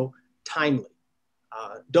also timely.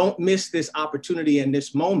 Don't miss this opportunity and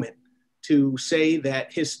this moment to say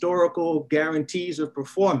that historical guarantees of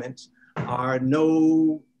performance are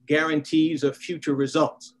no guarantees of future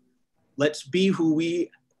results. Let's be who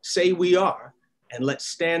we say we are, and let's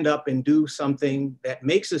stand up and do something that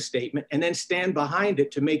makes a statement, and then stand behind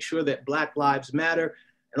it to make sure that Black lives matter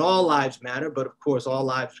and all lives matter. But of course, all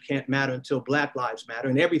lives can't matter until Black lives matter,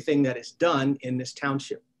 and everything that is done in this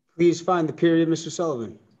township. Please find the period, Mr.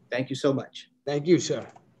 Sullivan. Thank you so much. Thank you, sir.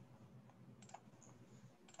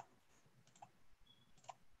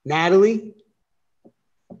 Natalie?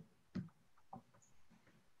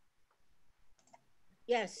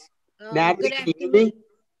 Yes. Natalie, good can you hear me?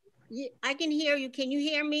 I can hear you. Can you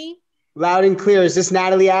hear me? Loud and clear. Is this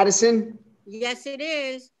Natalie Addison? Yes, it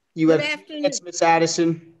is. You Good have afternoon. minutes, Miss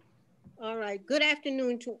Addison. All right. Good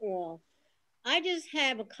afternoon to all. I just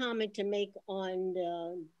have a comment to make on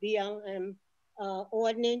the BLM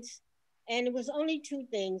ordinance. And it was only two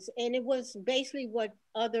things. And it was basically what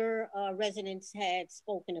other residents had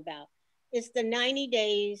spoken about. It's the 90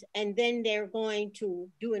 days, and then they're going to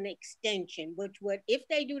do an extension, which would, if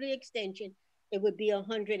they do the extension, it would be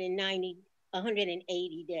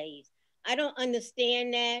 180 days. I don't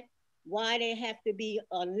understand that, why they have to be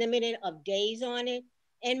a limit of days on it.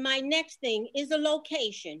 And my next thing is the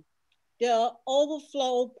location, the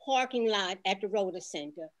overflow parking lot at the Rhoda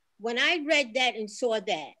Center. When I read that and saw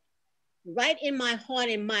that, right in my heart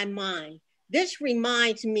and my mind, this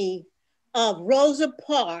reminds me of Rosa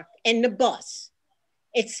Parks and the bus.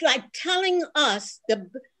 It's like telling us, the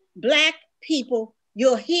Black people,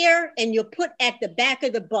 you're here and you're put at the back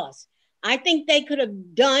of the bus. I think they could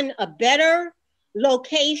have done a better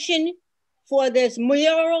location for this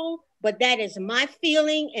mural, but that is my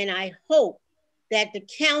feeling, and I hope that the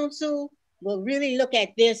council will really look at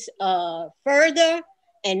this further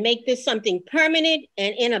and make this something permanent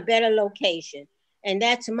and in a better location. And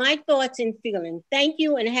that's my thoughts and feelings. Thank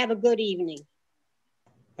you and have a good evening.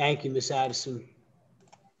 Thank you, Miss Addison.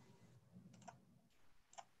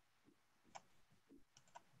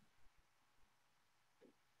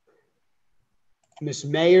 Miss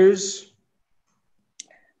Mayers.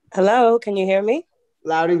 Hello, can you hear me?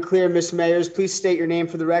 Loud and clear, Miss Mayers. Please state your name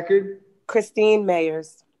for the record. Christine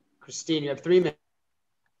Mayers. Christine, you have 3 minutes.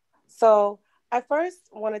 So I first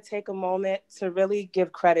want to take a moment to really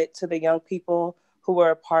give credit to the young people who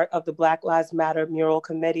were a part of the Black Lives Matter mural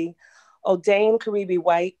committee. O'Dane Karibi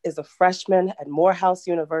White is a freshman at Morehouse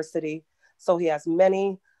University, so he has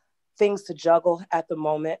many things to juggle at the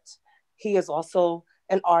moment. He is also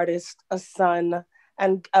an artist, a son,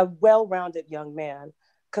 and a well-rounded young man.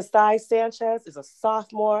 Kasai Sanchez is a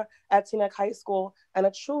sophomore at Teaneck High School and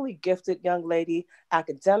a truly gifted young lady,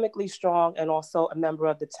 academically strong, and also a member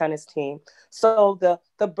of the tennis team. So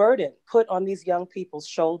the burden put on these young people's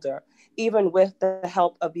shoulder, even with the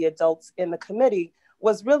help of the adults in the committee,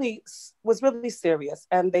 was really serious,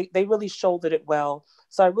 and they really shouldered it well.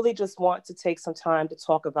 So I really just want to take some time to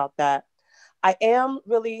talk about that. I am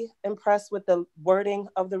really impressed with the wording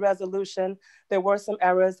of the resolution. There were some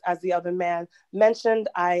errors, as the other man mentioned.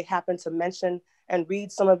 I happened to mention and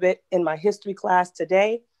read some of it in my history class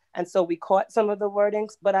today, and so we caught some of the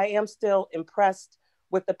wordings, but I am still impressed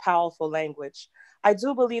with the powerful language. I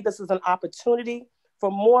do believe this is an opportunity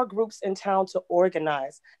for more groups in town to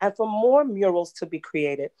organize and for more murals to be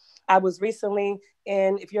created. I was recently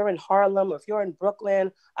if you're in Harlem or if you're in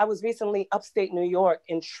Brooklyn, I was recently upstate New York,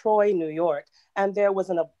 in Troy, New York, and there was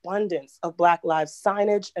an abundance of Black Lives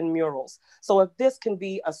signage and murals. So if this can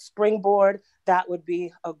be a springboard, that would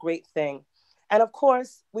be a great thing. And of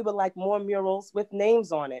course, we would like more murals with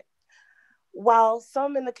names on it. While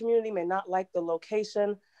some in the community may not like the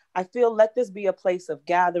location, I feel let this be a place of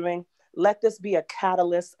gathering. Let this be a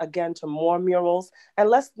catalyst, again, to more murals. And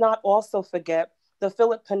let's not also forget the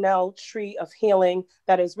Philip Pennell Tree of Healing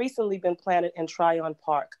that has recently been planted in Tryon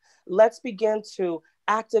Park. Let's begin to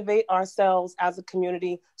activate ourselves as a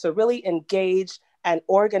community to really engage and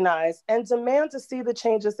organize and demand to see the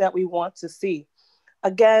changes that we want to see.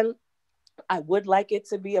 Again, I would like it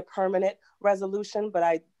to be a permanent resolution, but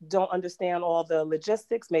I don't understand all the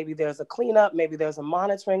logistics. Maybe there's a cleanup, maybe there's a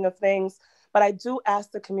monitoring of things. But I do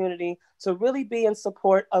ask the community to really be in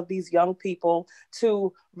support of these young people,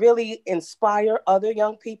 to really inspire other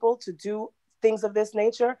young people to do things of this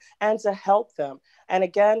nature and to help them. And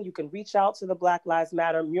again, you can reach out to the Black Lives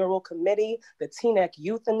Matter Mural Committee, the Teaneck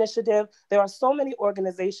Youth Initiative. There are so many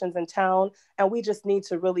organizations in town, and we just need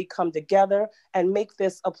to really come together and make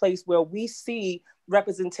this a place where we see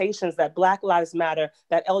representations that Black Lives Matter,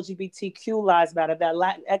 that LGBTQ lives matter, that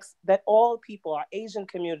Latinx, that all people, our Asian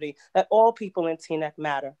community, that all people in Teaneck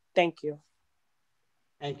matter. Thank you.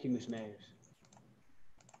 Thank you, Ms. Mayers.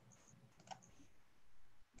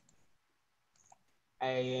 I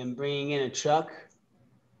am bringing in a Chuck.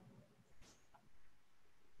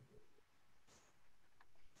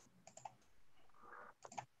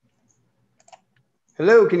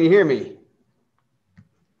 Hello, can you hear me?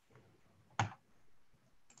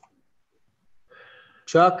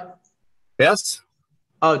 Chuck? Yes?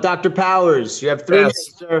 Oh, Dr. Powers, you have 3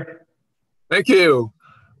 minutes, sir. Thank you.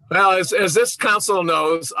 Well, as this council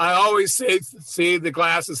knows, I always see the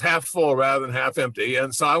glass as half full rather than half empty.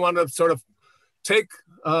 And so I want to sort of take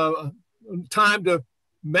time to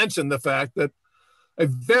mention the fact that a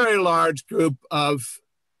very large group of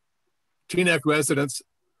Teaneck residents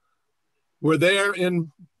were there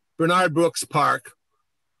in Bernard Brooks Park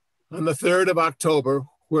on the 3rd of October,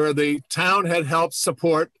 where the town had helped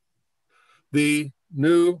support the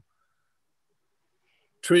new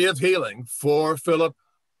Tree of Healing for Philip.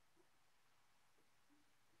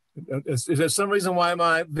 Is there some reason why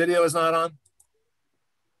my video is not on?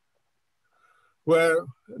 Where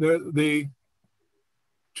the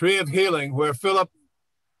Tree of Healing, where Philip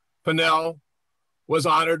Pennell was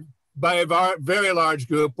honored by a very large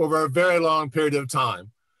group over a very long period of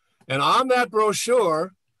time. And on that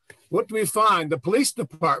brochure, what do we find? The police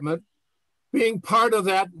department being part of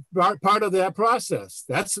that process.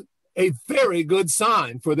 That's a very good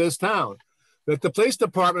sign for this town, that the police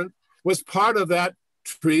department was part of that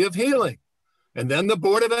Tree of Healing. And then the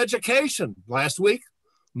Board of Education last week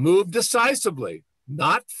moved decisively,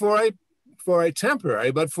 not for a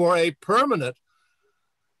temporary, but for a permanent,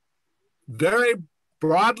 very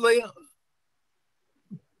broadly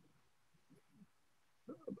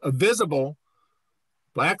visible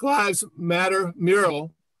Black Lives Matter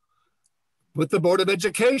mural with the Board of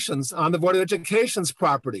Education's on the Board of Education's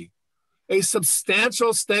property. A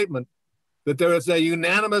substantial statement that there is a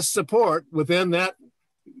unanimous support within that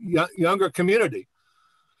younger community.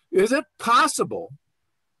 Is it possible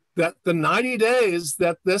that the 90 days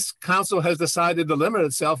that this council has decided to limit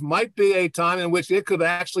itself might be a time in which it could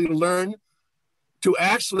actually learn to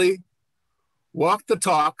actually walk the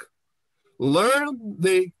talk, learn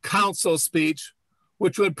the council speech,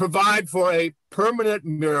 which would provide for a permanent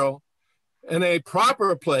mural in a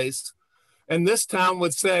proper place, and this town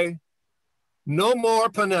would say, no more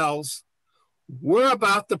Pennells. We're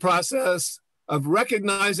about the process of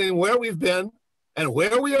recognizing where we've been and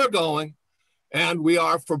where we are going, and we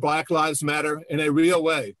are for Black Lives Matter in a real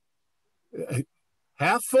way.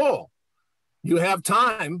 Half full. You have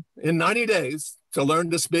time in 90 days to learn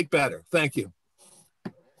to speak better. Thank you.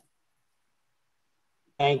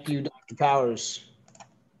 Thank you, Dr. Powers.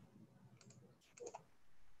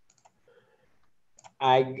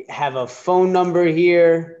 I have a phone number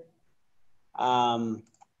here ending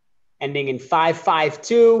in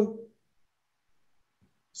 552.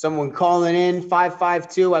 Someone calling in,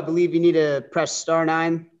 552. I believe you need to press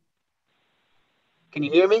 *9. Can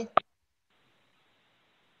you hear me?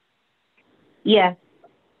 Yes.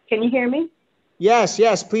 Can you hear me? Yes,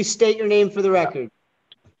 yes. Please state your name for the record.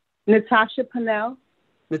 Natasha Pinnell.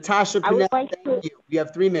 Natasha I would Pinnell, like thank you. You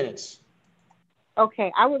have 3 minutes.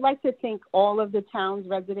 Okay, I would like to thank all of the town's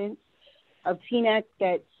residents of Teaneck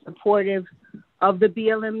that's supportive of the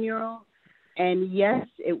BLM mural. And yes,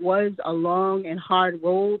 it was a long and hard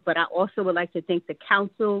road, but I also would like to thank the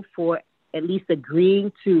council for at least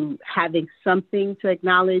agreeing to having something to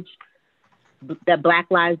acknowledge that Black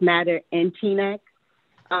Lives Matter in Teaneck.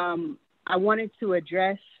 I wanted to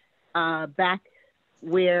address back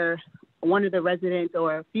where one of the residents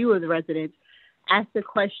or a few of the residents asked the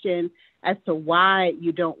question as to why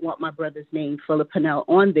you don't want my brother's name, Philip Pinnell,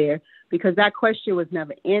 on there, because that question was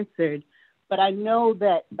never answered. But I know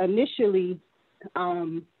that initially,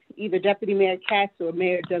 either Deputy Mayor Katz or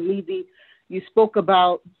Mayor Dunleavy, you spoke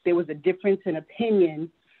about there was a difference in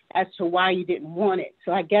opinion as to why you didn't want it.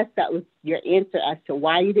 So I guess that was your answer as to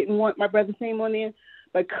why you didn't want my brother's name on there.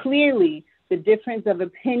 But clearly, the difference of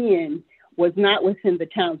opinion was not within the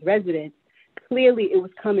town's residents. Clearly, it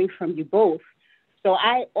was coming from you both. So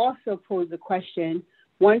I also posed the question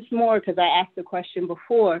once more, because I asked the question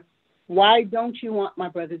before, why don't you want my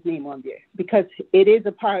brother's name on there? Because it is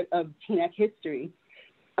a part of Teaneck history.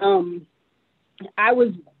 I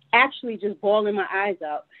was actually just bawling my eyes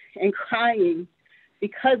out and crying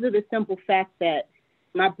because of the simple fact that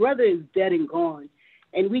my brother is dead and gone,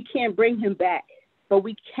 and we can't bring him back, but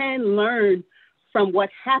we can learn from what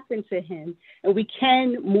happened to him, and we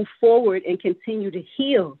can move forward and continue to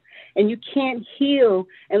heal. And you can't heal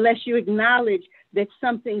unless you acknowledge that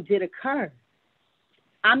something did occur.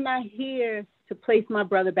 I'm not here to place my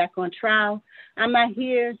brother back on trial. I'm not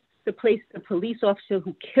here to place the police officer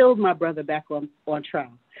who killed my brother back on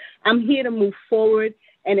trial. I'm here to move forward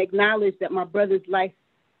and acknowledge that my brother's life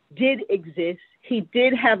did exist. He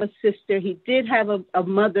did have a sister. He did have a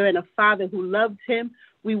mother and a father who loved him.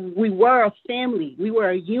 We were a family. We were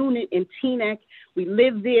a unit in Teaneck. We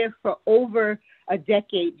lived there for over a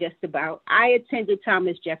decade, just about. I attended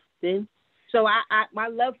Thomas Jefferson. So my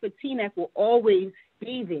love for Teaneck will always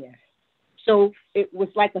be there. So it was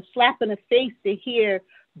like a slap in the face to hear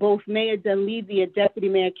both Mayor Dunleavy and Deputy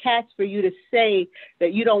Mayor Katz for you to say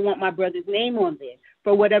that you don't want my brother's name on there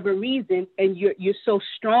for whatever reason, and you're so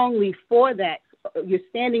strongly for that. You're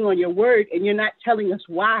standing on your word, and you're not telling us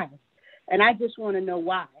why. And I just want to know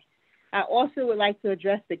why. I also would like to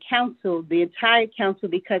address the council, the entire council,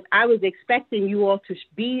 because I was expecting you all to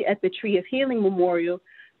be at the Tree of Healing Memorial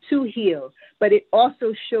to heal, but it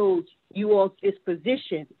also shows you all's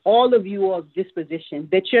disposition, all of you all's disposition,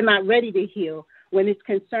 that you're not ready to heal when it's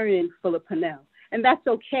concerning Philip Pinnell. And that's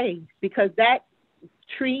okay, because that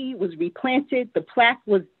tree was replanted, the plaque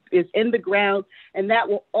is in the ground, and that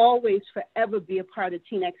will always forever be a part of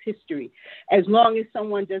Teaneck's history, as long as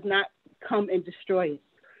someone does not come and destroy it.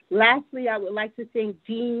 Lastly, I would like to thank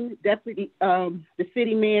Dean, Deputy, the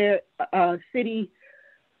city mayor, city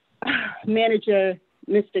manager,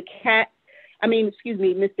 Mr.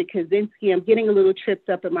 Kaczynski. I'm getting a little tripped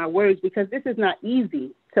up in my words because this is not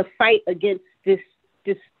easy to fight against this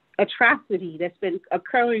atrocity that's been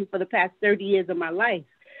occurring for the past 30 years of my life.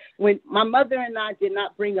 When my mother and I did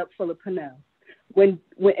not bring up Philip Pinnell, when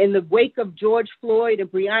in the wake of George Floyd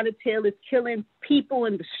and Breonna Taylor's killing, people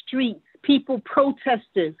in the streets,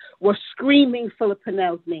 protesters were screaming Philip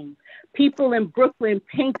Pinnell's name. People in Brooklyn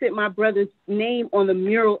painted my brother's name on the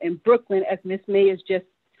mural in Brooklyn, as Ms. Mayers just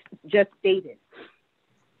stated.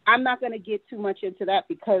 I'm not going to get too much into that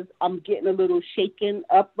because I'm getting a little shaken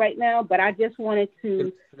up right now, but I just wanted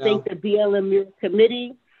to thank the BLM Mural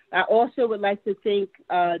Committee. I also would like to thank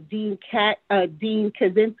Dean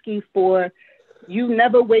Kaczynski for you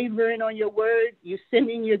never wavering on your word. You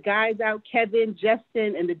sending your guys out, Kevin,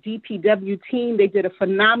 Justin, and the DPW team. They did a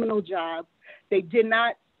phenomenal job. They did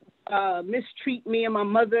not mistreat me and my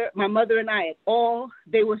mother and I at all.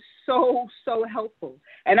 They were so helpful.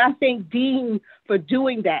 And I thank Dean for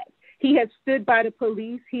doing that. He has stood by the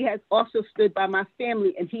police. He has also stood by my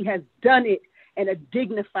family, and he has done it in a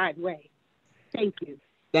dignified way. Thank you.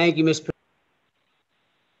 Thank you, Ms.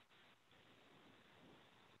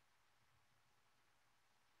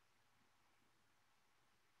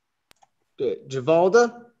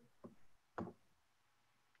 Javalda?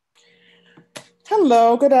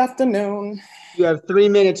 Hello, good afternoon. You have 3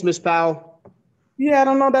 minutes, Ms. Powell. Yeah, I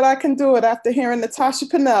don't know that I can do it after hearing Natasha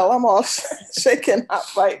Pinnell. I'm all shaken up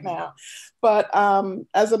right now. But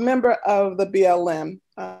as a member of the BLM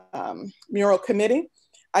mural committee,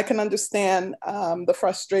 I can understand the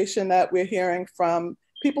frustration that we're hearing from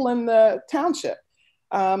people in the township.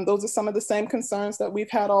 Those are some of the same concerns that we've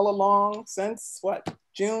had all along since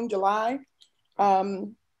June, July.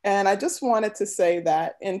 And I just wanted to say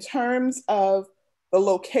that in terms of the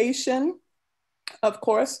location, of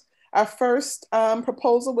course, our first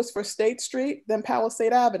proposal was for State Street, then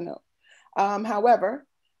Palisade Avenue. However,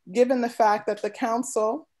 given the fact that the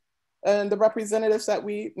council and the representatives that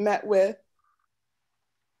we met with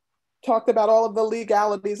talked about all of the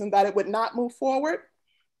legalities and that it would not move forward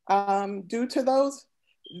due to those,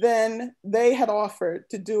 then they had offered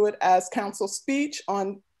to do it as council speech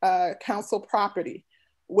on council property,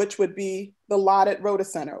 which would be the lot at Rhoda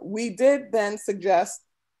Center. We did then suggest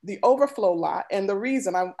the overflow lot. And the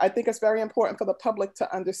reason I think it's very important for the public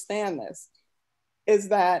to understand this is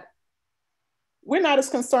that we're not as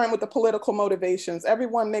concerned with the political motivations.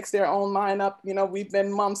 Everyone makes their own lineup. You know, we've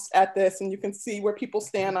been months at this and you can see where people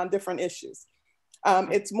stand on different issues.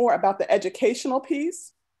 It's more about the educational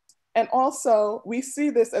piece. And also we see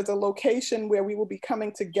this as a location where we will be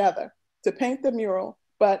coming together to paint the mural,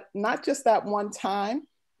 but not just that one time.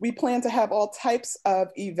 We plan to have all types of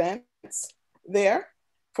events there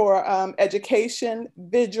for education,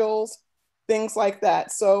 vigils, things like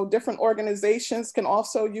that. So different organizations can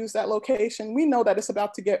also use that location. We know that it's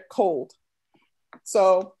about to get cold.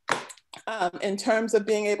 So in terms of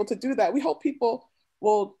being able to do that, we hope people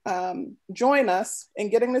will join us in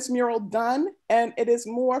getting this mural done. And it is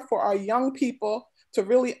more for our young people to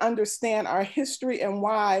really understand our history and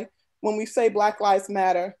why, when we say Black Lives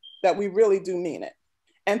Matter, that we really do mean it.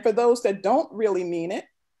 And for those that don't really mean it,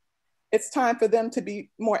 it's time for them to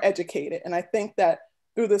be more educated. And I think that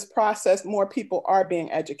through this process, more people are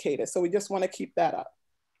being educated. So we just want to keep that up.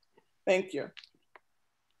 Thank you.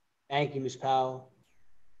 Thank you, Ms. Powell.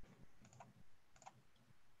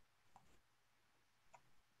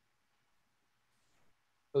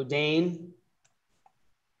 O'Dane?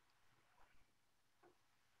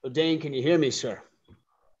 O'Dane, can you hear me, sir?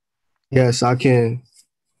 Yes, I can.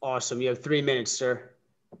 Awesome. You have 3 minutes, sir.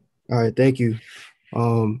 All right, thank you.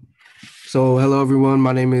 So hello, everyone.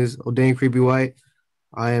 My name is O'Dane Creepy White.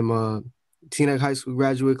 I am a Teaneck High School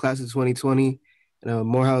graduate, class of 2020, and a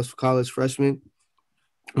Morehouse College freshman.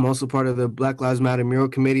 I'm also part of the Black Lives Matter mural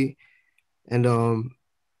committee. And, you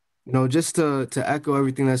know, just to echo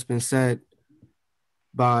everything that's been said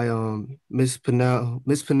by Ms. Pennell,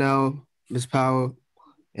 Ms. Powell,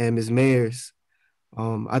 and Ms. Mayers,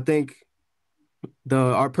 I think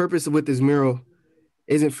our purpose with this mural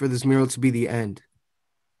isn't for this mural to be the end.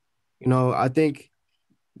 You know, I think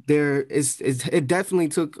it definitely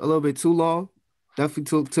took a little bit too long, took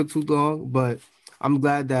too long, but I'm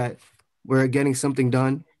glad that we're getting something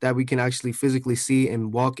done that we can actually physically see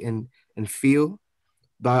and walk and feel.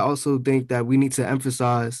 But I also think that we need to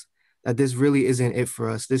emphasize that this really isn't it for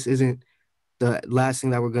us. This isn't the last thing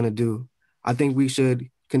that we're going to do. I think we should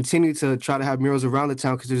continue to try to have murals around the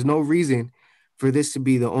town because there's no reason for this to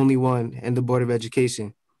be the only one in the Board of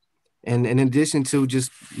Education. And in addition to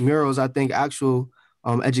just murals, I think actual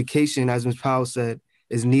education, as Ms. Powell said,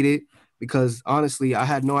 is needed because honestly, I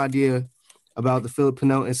had no idea about the Philip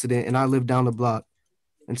Pennell incident and I lived down the block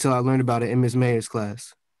until I learned about it in Ms. Mayer's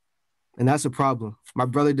class. And that's a problem. My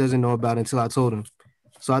brother doesn't know about it until I told him.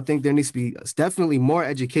 So I think there needs to be definitely more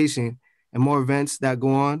education and more events that go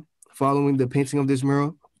on following the painting of this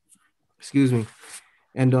mural. Excuse me.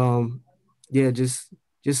 And yeah,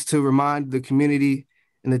 just to remind the community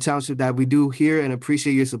and the township that we do hear and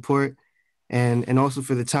appreciate your support, and also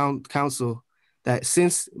for the town council that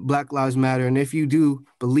since Black Lives Matter, and if you do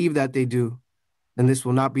believe that they do, then this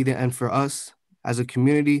will not be the end for us as a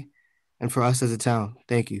community and for us as a town.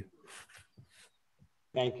 Thank you.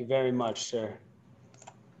 Thank you very much, sir.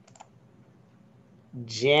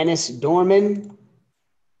 Janice Dorman.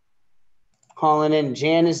 Calling in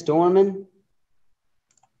Janice Dorman.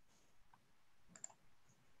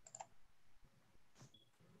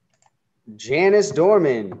 Janice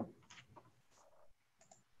Dorman.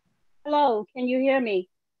 Hello, can you hear me?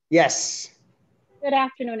 Yes. Good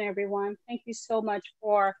afternoon, everyone. Thank you so much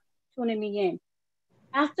for tuning me in.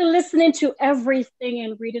 After listening to everything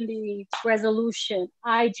and reading the resolution,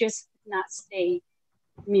 I just could not stay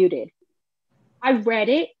muted. I read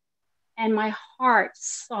it and my heart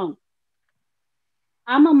sunk.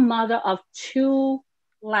 I'm a mother of 2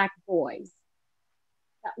 Black boys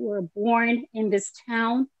that were born in this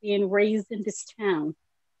town, being raised in this town.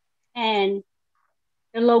 And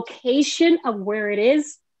the location of where it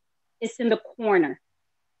is in the corner.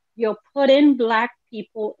 You're putting Black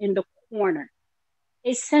people in the corner.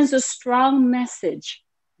 It sends a strong message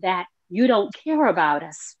that you don't care about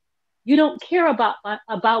us. You don't care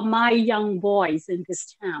about my young boys in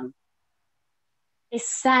this town. It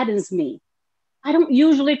saddens me. I don't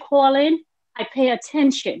usually call in. I pay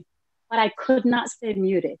attention, but I could not stay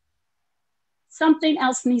muted. Something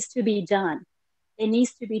else needs to be done. It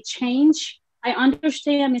needs to be changed. I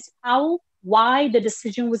understand, Ms. Powell, why the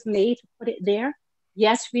decision was made to put it there.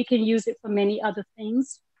 Yes, we can use it for many other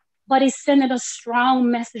things, but it's sending a strong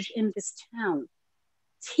message in this town.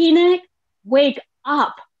 Teaneck, wake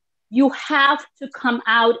up. You have to come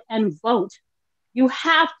out and vote. You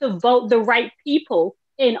have to vote the right people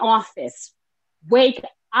in office. Wake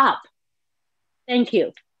up. Thank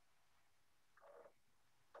you.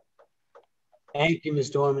 Thank you,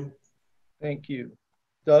 Ms. Dorman. Thank you.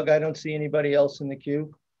 Doug, I don't see anybody else in the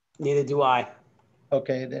queue. Neither do I.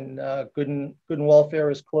 Okay, then Good and Welfare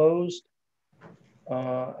is closed.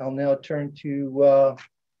 I'll now turn to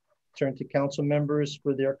council members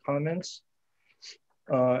for their comments.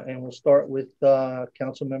 And we'll start with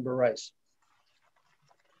Council Member Rice.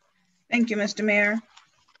 Thank you, Mr. Mayor.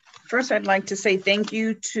 First, I'd like to say thank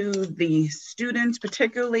you to the students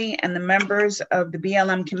particularly and the members of the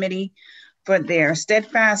BLM committee for their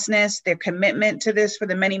steadfastness, their commitment to this for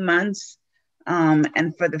the many months,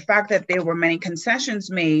 and for the fact that there were many concessions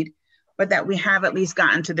made, but that we have at least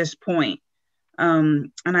gotten to this point.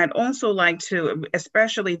 And I'd also like to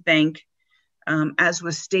especially thank, as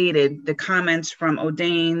was stated, the comments from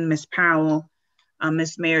O'Dane, Ms. Powell,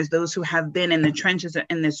 Ms. Mayers, those who have been in the trenches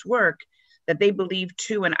in this work, that they believe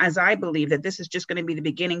too, and as I believe, that this is just going to be the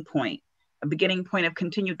beginning point, a beginning point of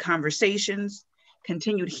continued conversations,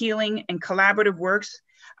 continued healing and collaborative works,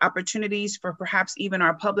 opportunities for perhaps even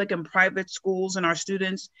our public and private schools and our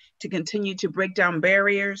students to continue to break down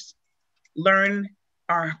barriers, learn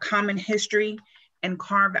our common history, and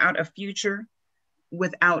carve out a future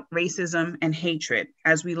without racism and hatred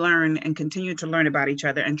as we learn and continue to learn about each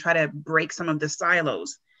other and try to break some of the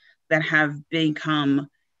silos that have become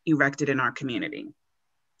erected in our community.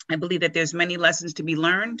 I believe that there's many lessons to be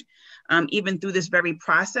learned, even through this very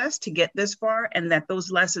process to get this far, and that those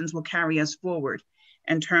lessons will carry us forward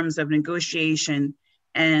in terms of negotiation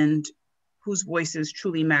and whose voices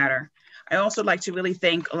truly matter. I also like to really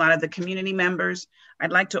thank a lot of the community members.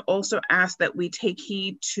 I'd like to also ask that we take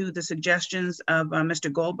heed to the suggestions of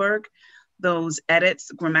Mr. Goldberg, those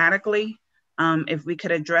edits grammatically, if we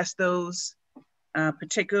could address those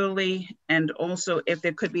particularly, and also if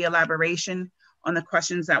there could be elaboration on the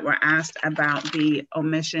questions that were asked about the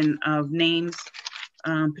omission of names,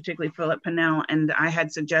 particularly Philip Pennell. And I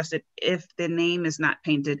had suggested if the name is not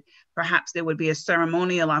painted, perhaps there would be a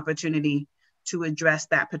ceremonial opportunity to address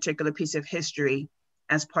that particular piece of history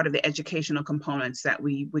as part of the educational components that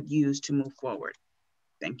we would use to move forward.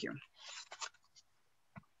 Thank you.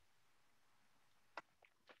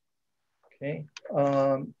 Okay,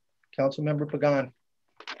 Councilmember Pagan.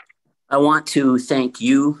 I want to thank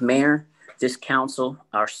you, Mayor, this council,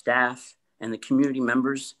 our staff, and the community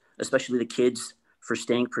members, especially the kids, for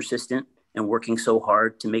staying persistent and working so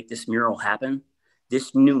hard to make this mural happen.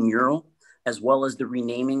 This new mural, as well as the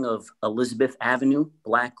renaming of Elizabeth Avenue,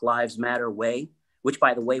 Black Lives Matter Way, which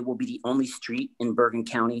by the way will be the only street in Bergen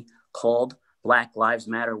County called Black Lives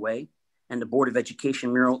Matter Way. And the Board of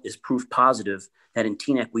Education mural is proof positive that in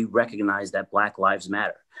Teaneck we recognize that Black Lives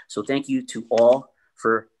Matter. So thank you to all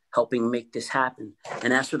for helping make this happen.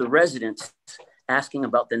 And as for the residents asking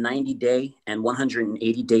about the 90-day and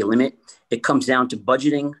 180-day limit, it comes down to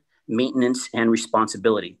budgeting, maintenance, and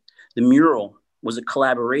responsibility. The mural was a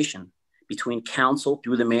collaboration between council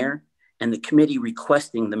through the mayor and the committee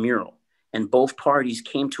requesting the mural. And both parties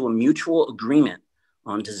came to a mutual agreement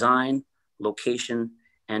on design, location,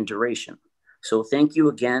 and duration. So thank you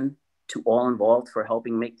again to all involved for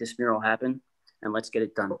helping make this mural happen, and let's get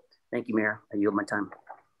it done. Thank you, Mayor. I yield my time.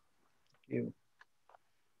 Thank you.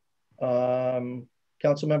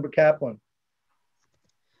 Councilmember Kaplan.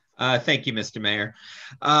 Thank you, Mr. Mayor.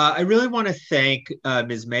 I really want to thank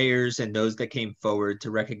Ms. Mayers and those that came forward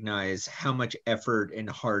to recognize how much effort and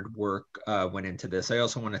hard work went into this. I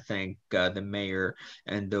also want to thank the mayor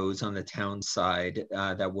and those on the town side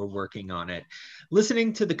that were working on it.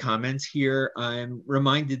 Listening to the comments here, I'm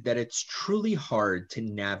reminded that it's truly hard to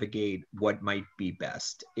navigate what might be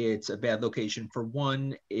best. It's a bad location for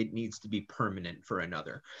one, it needs to be permanent for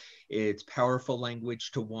another. It's powerful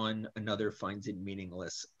language to one, another finds it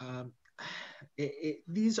meaningless.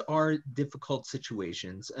 These are difficult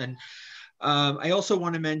situations. And I also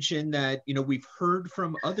want to mention that, we've heard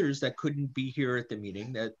from others that couldn't be here at the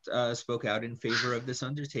meeting that spoke out in favor of this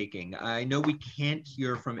undertaking. I know we can't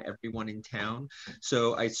hear from everyone in town,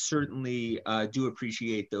 so I certainly do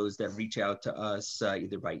appreciate those that reach out to us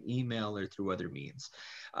either by email or through other means.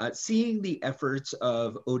 Seeing the efforts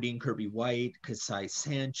of Odine Kirby-White, Kasai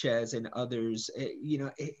Sanchez, and others,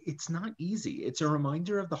 it's not easy. It's a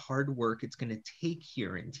reminder of the hard work it's going to take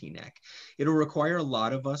here in Teaneck. It'll require a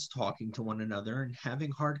lot of us talking to one another and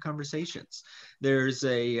having hard conversations. There's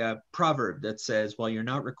a proverb that says, while you're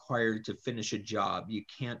not required to finish a job, you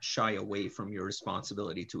can't shy away from your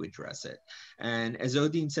responsibility to address it. And as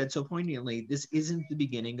Odine said so poignantly, this isn't the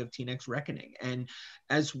beginning of Teaneck's reckoning. And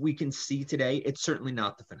as we can see today, it's certainly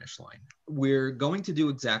not the finish line. We're going to do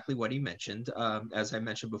exactly what he mentioned. As I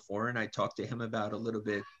mentioned before, and I talked to him about a little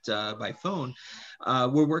bit by phone,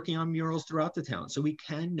 we're working on murals throughout the town so we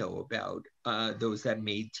can know about those that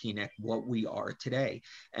made Teaneck what we are today.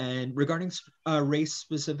 And regarding race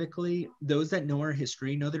specifically, those that know our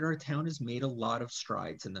history know that our town has made a lot of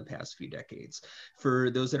strides in the past few decades.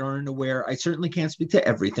 For those that aren't aware, I certainly can't speak to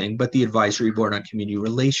everything, but the Advisory Board on Community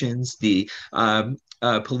Relations, the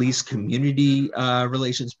Police Community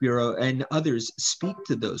Relations Bureau, and others speak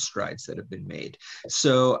to those strides that have been made.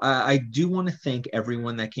 So I do want to thank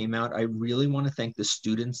everyone that came out. I really want to thank the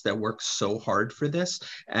students that worked so hard for this,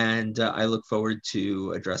 and I look forward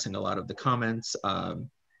to addressing a lot of the comments,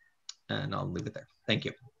 and I'll leave it there. Thank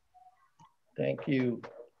you. Thank you.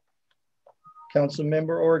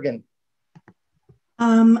 Councilmember Organ.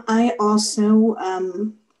 I also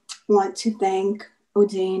want to thank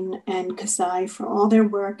Odine and Kasai for all their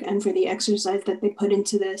work and for the exercise that they put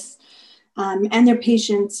into this, and their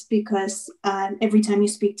patience, because every time you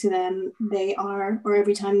speak to them,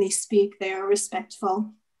 every time they speak, they are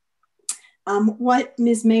respectful. What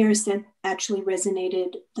Ms. Mayer said actually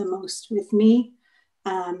resonated the most with me,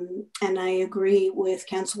 and I agree with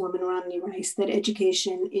Councilwoman Romney Rice that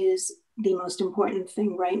education is the most important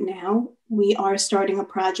thing right now. We are starting a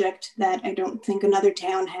project that I don't think another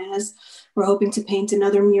town has. We're hoping to paint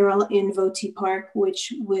another mural in Voti Park,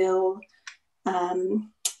 which will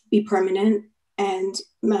be permanent, and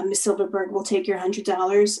Ms. Silverberg will take your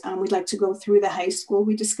 $100. We'd like to go through the high school.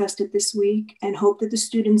 We discussed it this week and hope that the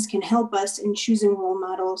students can help us in choosing role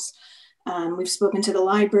models. We've spoken to the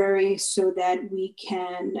library so that we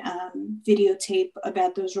can videotape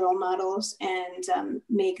about those role models and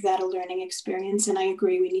make that a learning experience. And I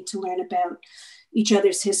agree, we need to learn about each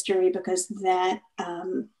other's history, because that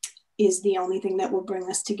is the only thing that will bring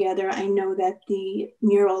us together. I know that the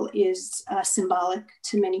mural is symbolic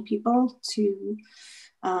to many people,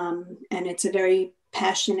 and it's a very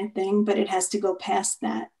passionate thing, but it has to go past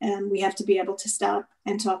that. And we have to be able to stop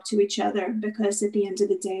and talk to each other, because at the end of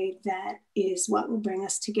the day, that is what will bring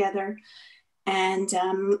us together. And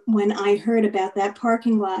when I heard about that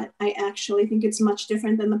parking lot, I actually think it's much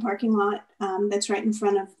different than the parking lot that's right in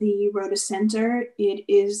front of the Rhoda Center. It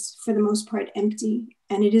is, for the most part, empty,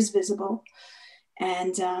 and it is visible.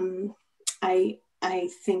 And I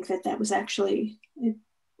think that was actually,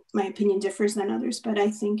 my opinion differs than others, but I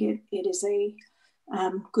think it is a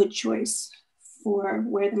good choice for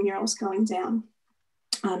where the mural is going down.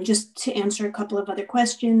 Just to answer a couple of other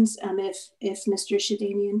questions, if Mr.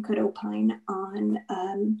 Shedanian could opine on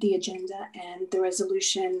the agenda and the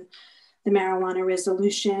resolution, the marijuana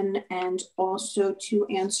resolution, and also to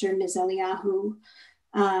answer Ms. Eliyahu,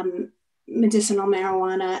 medicinal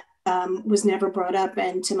marijuana was never brought up,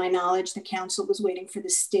 and to my knowledge, the council was waiting for the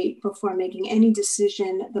state before making any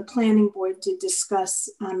decision. The planning board did discuss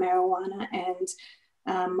marijuana, and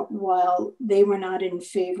while they were not in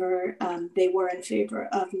favor, they were in favor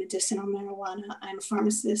of medicinal marijuana. I'm a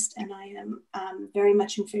pharmacist, and I am very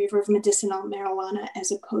much in favor of medicinal marijuana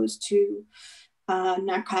as opposed to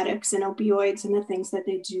narcotics and opioids and the things that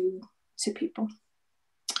they do to people.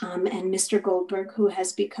 And Mr. Goldberg, who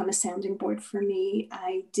has become a sounding board for me,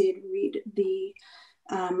 I did read the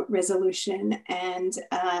resolution, and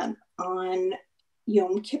on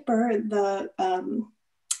Yom Kippur,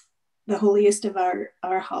 the holiest of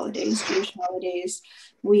our holidays, Jewish holidays,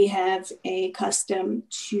 we have a custom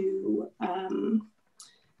to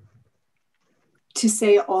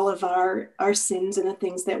say all of our sins and the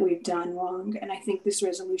things that we've done wrong. And I think this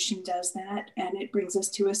resolution does that. And it brings us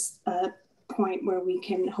to a point where we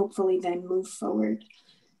can hopefully then move forward.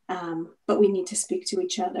 But we need to speak to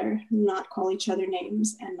each other, not call each other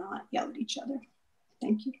names, and not yell at each other.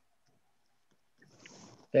 Thank you.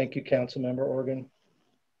 Thank you, Councilmember Organ.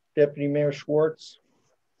 Deputy Mayor Schwartz.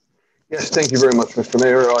 Yes, thank you very much, Mr.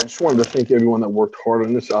 Mayor. I just wanted to thank everyone that worked hard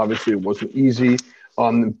on this. Obviously, it wasn't easy.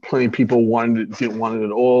 Plenty of people didn't want it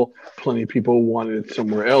at all. Plenty of people wanted it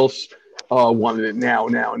somewhere else. Wanted it now.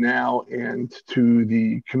 And to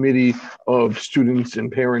the committee of students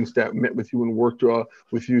and parents that met with you and worked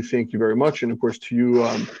with you, thank you very much. And of course, to you,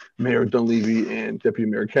 Mayor Dunleavy and Deputy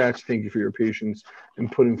Mayor Katz, thank you for your patience in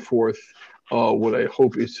putting forth what I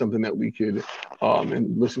hope is something that we could,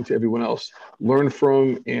 and listen to everyone else, learn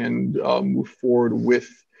from and move forward with,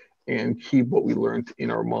 and keep what we learned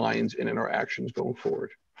in our minds and in our actions going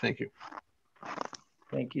forward. Thank you.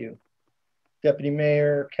 Thank you. Deputy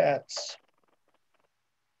Mayor Katz.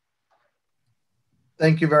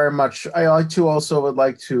 Thank you very much. I too also would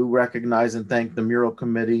like to recognize and thank the mural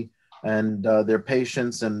committee and their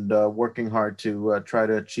patience and working hard to try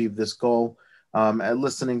to achieve this goal. And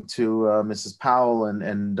listening to Mrs. Powell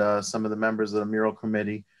and some of the members of the mural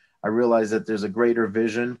committee, I realize that there's a greater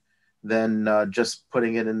vision than just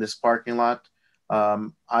putting it in this parking lot.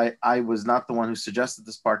 I was not the one who suggested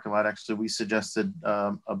this parking lot. Actually, we suggested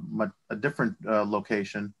a different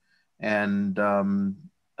location, and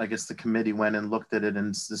I guess the committee went and looked at it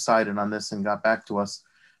and decided on this and got back to us.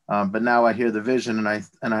 But now I hear the vision,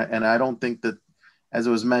 and I don't think that, as it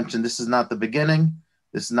was mentioned, this is not the beginning.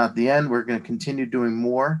 This is not the end. We're going to continue doing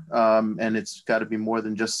more, and it's got to be more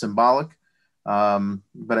than just symbolic.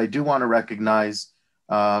 But I do want to recognize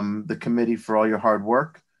the committee for all your hard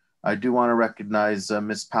work. I do want to recognize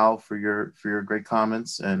Ms. Powell for your great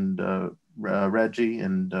comments, and Reggie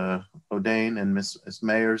and O'Dane and Ms.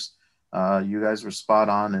 Mayers. You guys were spot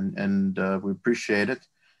on, and we appreciate it.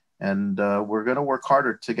 And we're going to work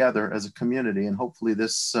harder together as a community, and hopefully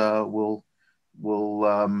this will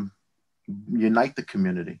unite the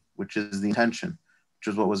community, which is the intention, which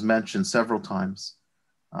is what was mentioned several times.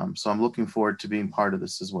 So I'm looking forward to being part of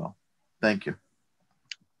this as well. Thank you.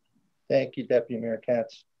 Thank you, Deputy Mayor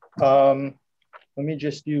Katz. Let me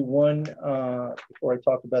just do one before I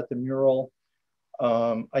talk about the mural.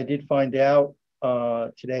 I did find out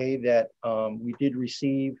today that we did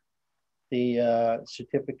receive the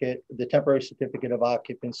temporary certificate of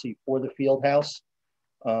occupancy for the field house.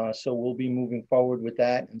 So we'll be moving forward with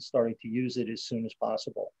that and starting to use it as soon as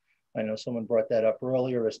possible. I know someone brought that up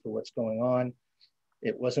earlier as to what's going on.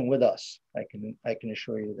 It wasn't with us. I can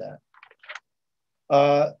assure you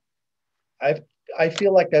that. I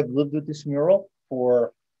feel like I've lived with this mural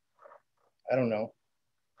for, I don't know,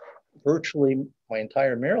 virtually my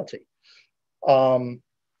entire mayoralty. And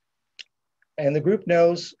the group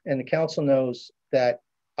knows and the council knows that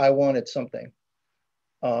I wanted something.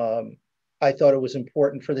 I thought it was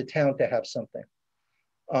important for the town to have something.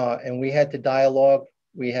 And we had to dialogue.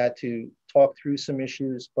 We had to talk through some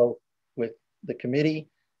issues, both with the committee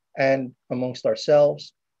and amongst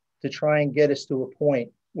ourselves, to try and get us to a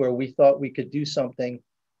point where we thought we could do something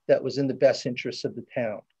that was in the best interests of the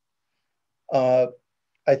town.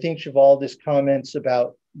 I think Shivalda's comments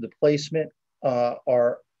about the placement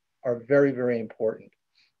are very, very important.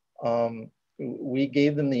 We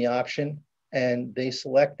gave them the option and they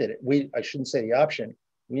selected it. I shouldn't say the option.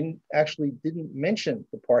 We actually didn't mention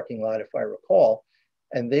the parking lot, if I recall,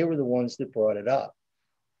 and they were the ones that brought it up.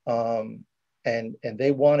 And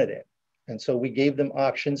they wanted it. And so we gave them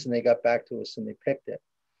options and they got back to us and they picked it.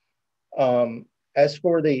 As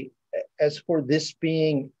for this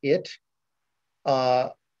being it,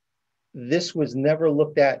 this was never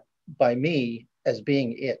looked at by me as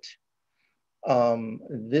being it.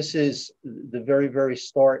 This is the very, very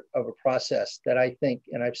start of a process that I think,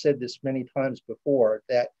 and I've said this many times before,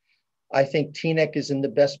 that I think Teaneck is in the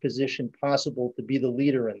best position possible to be the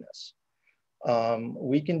leader in this.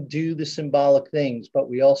 We can do the symbolic things, but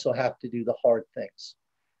we also have to do the hard things.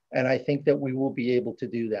 And I think that we will be able to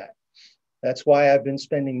do that. That's why I've been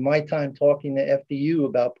spending my time talking to FDU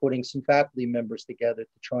about putting some faculty members together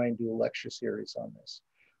to try and do a lecture series on this.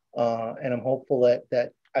 And I'm hopeful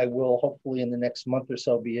that I will hopefully in the next month or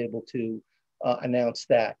so be able to announce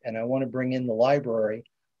that. And I want to bring in the library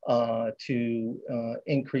to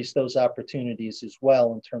increase those opportunities as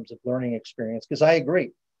well in terms of learning experience. Because I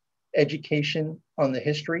agree, education on the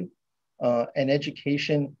history and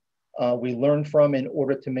education we learn from in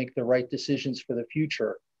order to make the right decisions for the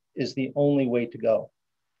future is the only way to go.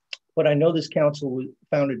 But I know this council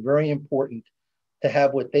found it very important to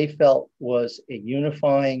have what they felt was a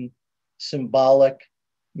unifying, symbolic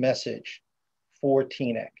message for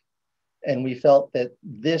Teaneck. And we felt that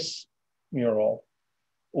this mural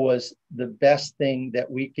was the best thing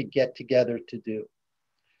that we could get together to do.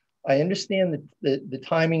 I understand that the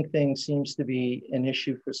timing thing seems to be an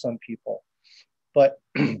issue for some people, but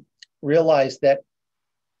realize that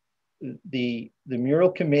the mural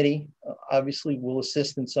committee, obviously will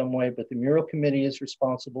assist in some way, but the mural committee is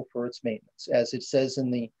responsible for its maintenance, as it says in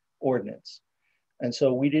the ordinance. And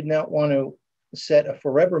so we did not want to set a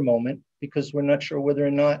forever moment because we're not sure whether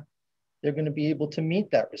or not they're going to be able to meet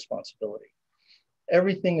that responsibility.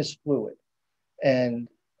 Everything is fluid, and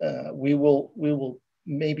we will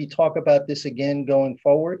maybe talk about this again going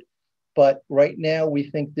forward. But right now, we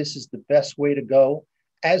think this is the best way to go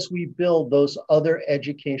as we build those other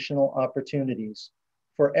educational opportunities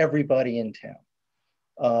for everybody in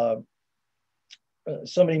town.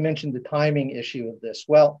 Somebody mentioned the timing issue of this.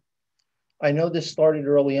 Well, I know this started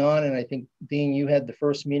early on, and I think, Dean, you had the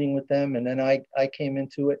first meeting with them, and then I came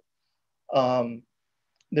into it.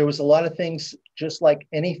 There was a lot of things, just like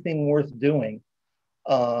anything worth doing,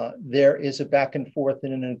 there is a back and forth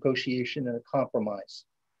and a negotiation and a compromise.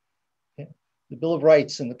 The Bill of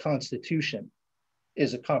Rights and the Constitution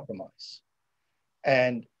is a compromise.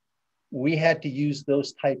 And we had to use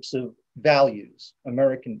those types of values,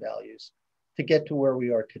 American values, to get to where we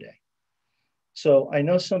are today. So I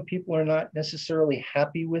know some people are not necessarily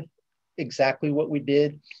happy with exactly what we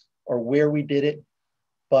did or where we did it,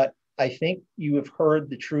 but I think you have heard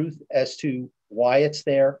the truth as to why it's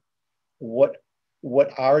there, what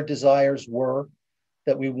our desires were,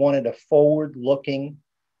 that we wanted a forward-looking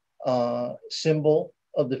symbol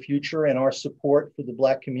of the future and our support for the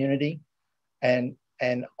Black community and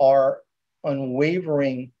our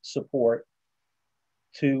unwavering support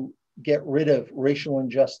to get rid of racial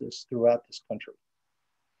injustice throughout this country.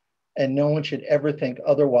 And no one should ever think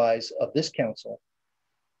otherwise of this council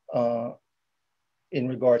in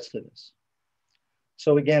regards to this.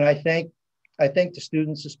 So again, I thank the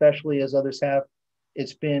students, especially as others have.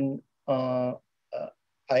 It's been,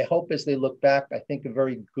 I hope as they look back, I think a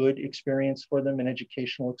very good experience for them, an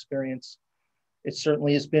educational experience. It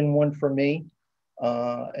certainly has been one for me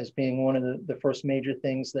as being one of the first major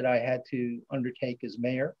things that I had to undertake as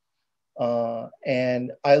mayor.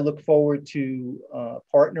 And I look forward to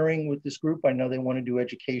partnering with this group. I know they want to do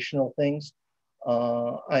educational things.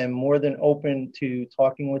 I am more than open to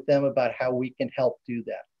talking with them about how we can help do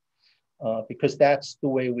that because that's the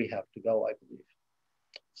way we have to go, I believe.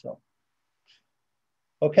 So,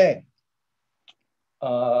 okay.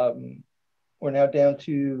 We're now down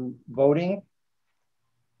to voting.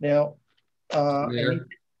 Now, I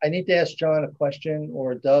need to ask John a question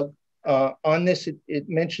or Doug. On this, it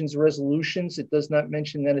mentions resolutions. It does not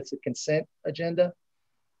mention that it's a consent agenda.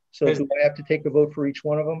 So do I have to take a vote for each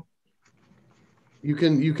one of them? You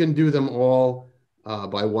can do them all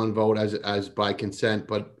by one vote as by consent,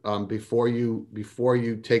 but before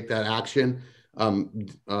you take that action,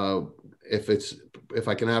 if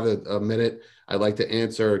I can have a minute, I'd like to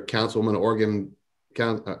answer Councilwoman Organ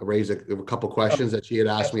raise a couple questions that she had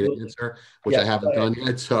asked me to answer, which I haven't done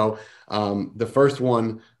yet. So the first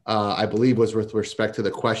one, I believe, was with respect to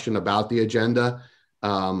the question about the agenda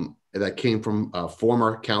that came from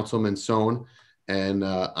former Councilman Sohn. And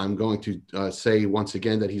I'm going to say once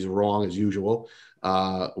again that he's wrong as usual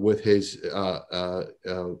with his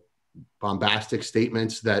bombastic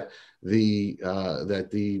statements that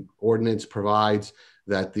the ordinance provides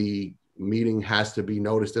that the meeting has to be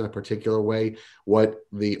noticed in a particular way. What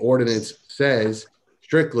the ordinance says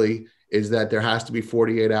strictly is that there has to be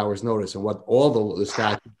 48 hours notice. And what all the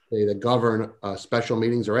statutes say that govern special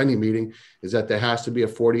meetings or any meeting is that there has to be a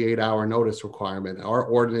 48-hour notice requirement. Our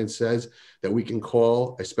ordinance says that we can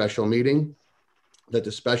call a special meeting, that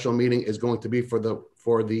the special meeting is going to be for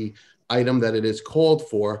the item that it is called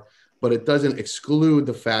for, but it doesn't exclude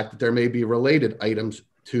the fact that there may be related items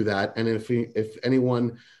to that. And if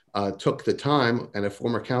anyone took the time, and if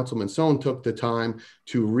former Councilman Sohn took the time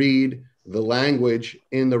to read the language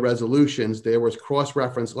in the resolutions, there was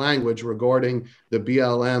cross-reference language regarding the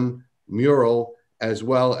BLM mural, as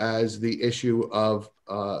well as the issue of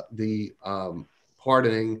the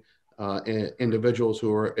pardoning individuals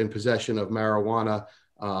who are in possession of marijuana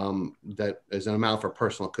that is an amount for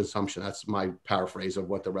personal consumption. That's my paraphrase of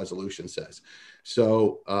what the resolution says.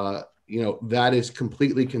 So, that is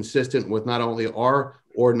completely consistent with not only our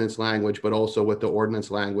ordinance language, but also with the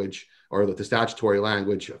ordinance language or with the statutory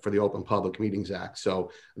language for the Open Public Meetings Act.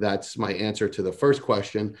 So that's my answer to the first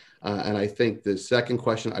question. And I think the second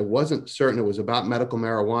question, I wasn't certain it was about medical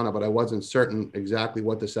marijuana, but I wasn't certain exactly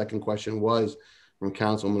what the second question was from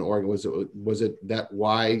Councilman Organ. Was it that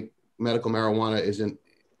why medical marijuana isn't?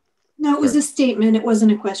 No, it was a statement. It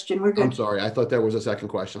wasn't a question. We're good. I'm sorry. I thought there was a second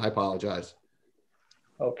question. I apologize.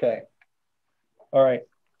 Okay. All right.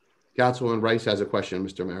 Councilwoman Rice has a question,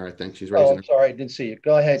 Mr. Mayor. I think she's raising. Oh, I'm sorry. I didn't see you.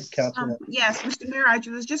 Go ahead, Councilwoman. Yes, Mr. Mayor, I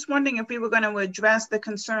was just wondering if we were going to address the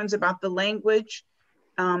concerns about the language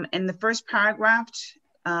in the first paragraph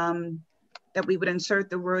that we would insert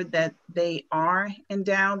the word that they are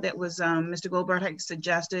endowed. That was Mr. Goldberg had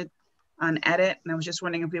suggested on edit. And I was just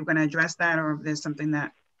wondering if we were going to address that or if there's something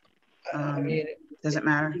that doesn't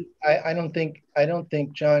matter. I don't think,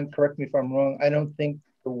 John, correct me if I'm wrong, I don't think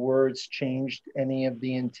the words changed any of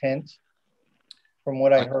the intent from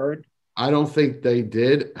what I heard. I don't think they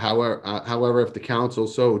did. However, if the council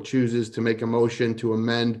so chooses to make a motion to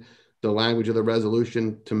amend the language of the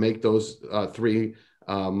resolution to make those three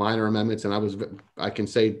minor amendments, and I can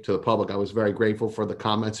say to the public, I was very grateful for the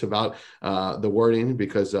comments about the wording,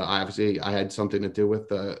 because obviously I had something to do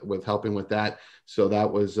with helping with that. So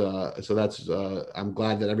that was I'm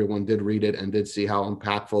glad that everyone did read it and did see how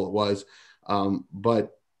impactful it was.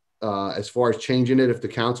 But as far as changing it, if the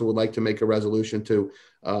council would like to make a resolution to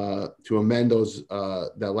amend those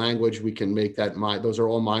that language, we can make that. Those are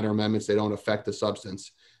all minor amendments. They don't affect the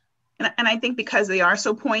substance. And I think because they are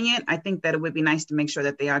so poignant, I think that it would be nice to make sure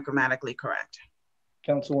that they are grammatically correct.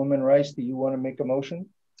 Councilwoman Rice, do you want to make a motion?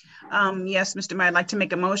 Yes, Mr. Mayor, I'd like to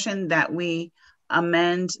make a motion that we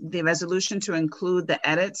amend the resolution to include the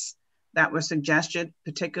edits that were suggested,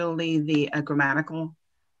 particularly the grammatical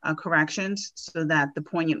corrections, so that the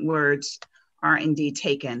poignant words are indeed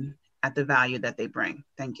taken at the value that they bring.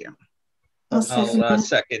 Thank you. I'll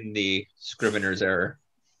second the scrivener's error.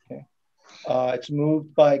 Okay. It's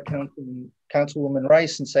moved by Councilwoman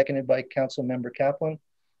Rice and seconded by Councilmember Kaplan.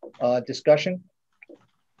 Discussion?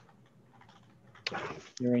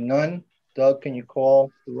 Hearing none. Doug, can you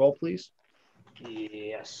call the roll, please?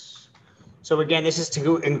 Yes. So again, this is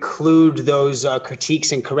to include those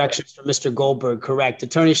critiques and corrections from Mr. Goldberg, correct?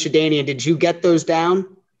 Attorney Shadanian, did you get those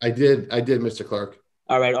down? I did, Mr. Clerk.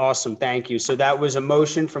 All right, awesome, thank you. So that was a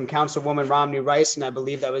motion from Councilwoman Romney Rice, and I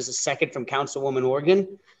believe that was a second from Councilwoman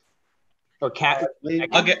Organ. Or Kaplan.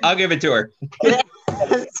 I'll give it to her.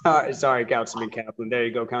 sorry, Councilman Kaplan. There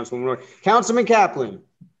you go, Councilwoman Organ. Councilman Kaplan.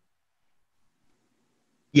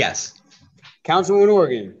 Yes. Councilwoman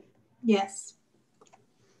Organ. Yes.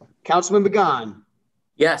 Councilman Began.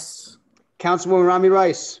 Yes. Councilwoman Romney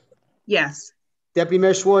Rice. Yes. Deputy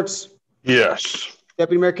Mayor Schwartz. Yes.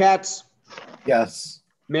 Deputy Mayor Katz. Yes.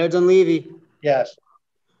 Mayor Dunleavy. Yes.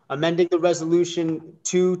 Amending the resolution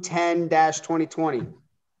 210-2020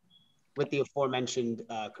 with the aforementioned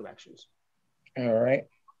corrections. All right.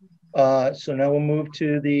 So now we'll move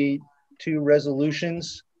to the two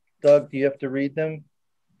resolutions. Doug, do you have to read them?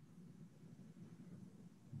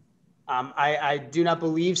 I do not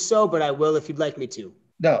believe so, but I will if you'd like me to.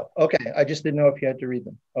 No. Okay. I just didn't know if you had to read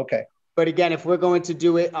them. Okay. But again, if we're going to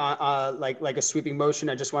do it like a sweeping motion,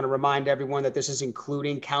 I just want to remind everyone that this is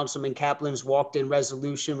including Councilman Kaplan's walked-in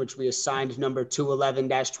resolution, which we assigned number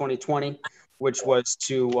 211-2020, which was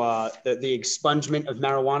to the expungement of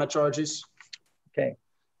marijuana charges. Okay.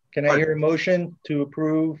 Can I hear a motion to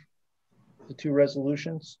approve the two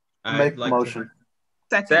resolutions? Make the motion.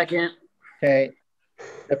 Second. Okay.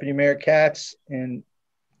 Deputy Mayor Katz, and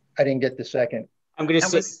I didn't get the second. I'm going to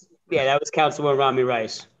say, yeah, that was Councilwoman Romney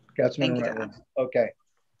Rice. Councilman Rice. Okay.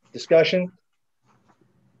 Discussion?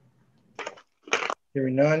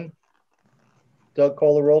 Hearing none. Doug,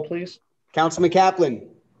 call the roll, please. Councilman Kaplan.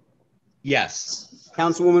 Yes.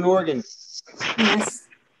 Councilwoman Organ. Yes.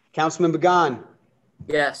 Councilman Began.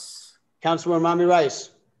 Yes. Councilwoman Romney Rice.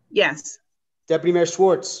 Yes. Deputy Mayor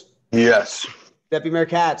Schwartz. Yes. Deputy Mayor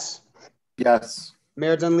Katz. Yes.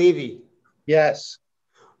 Mayor Dunleavy. Yes.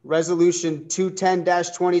 Resolution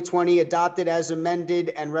 210-2020 adopted as amended,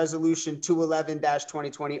 and resolution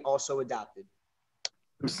 211-2020 also adopted.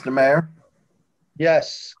 Mr. Mayor?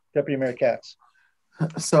 Yes. Deputy Mayor Katz.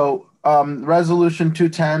 So resolution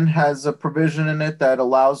 210 has a provision in it that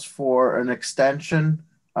allows for an extension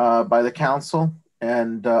by the council.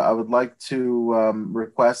 And I would like to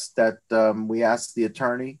request that we ask the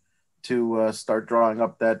attorney to start drawing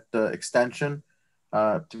up that extension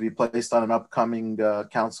to be placed on an upcoming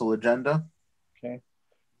council agenda. Okay.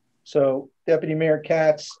 So Deputy Mayor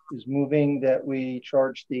Katz is moving that we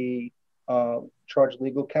charge the charge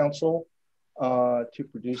legal counsel to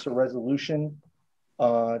produce a resolution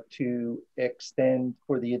to extend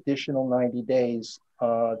for the additional 90 days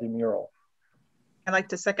the mural. I'd like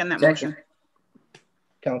to second that motion.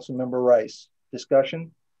 Councilmember Rice.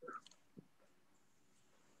 Discussion?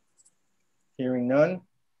 Hearing none.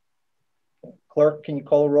 Clerk, can you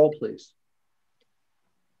call a roll, please?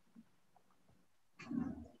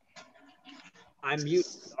 I'm mute.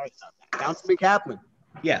 Sorry. Councilman Kaplan.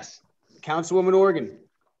 Yes. Councilwoman Organ.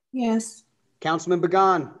 Yes. Councilman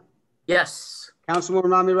Began. Yes.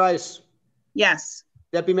 Councilwoman Romney Rice. Yes.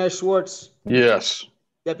 Deputy Mayor Schwartz. Yes.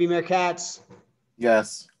 Deputy Mayor Katz.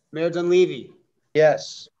 Yes. Mayor Dunleavy.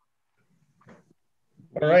 Yes.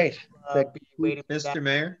 All right. Mr.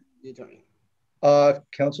 Mayor?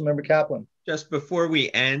 Councilmember Kaplan. Just before we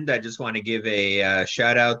end, I just want to give a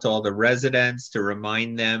shout out to all the residents to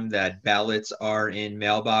remind them that ballots are in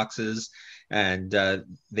mailboxes and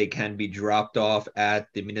they can be dropped off at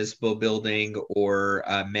the municipal building or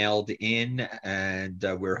mailed in. And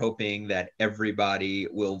we're hoping that everybody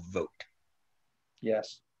will vote.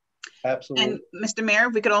 Yes, absolutely. And Mr. Mayor,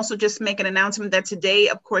 we could also just make an announcement that today,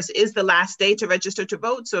 of course, is the last day to register to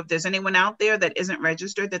vote. So if there's anyone out there that isn't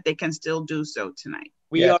registered, that they can still do so tonight.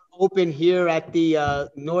 We are open here at the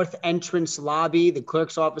north entrance lobby. The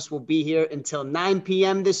clerk's office will be here until 9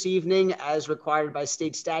 p.m. this evening as required by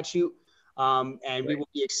state statute. And we will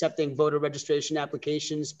be accepting voter registration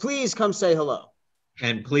applications. Please come say hello.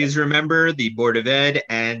 And please remember the Board of Ed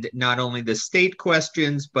and not only the state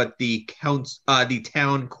questions, but the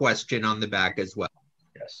town question on the back as well.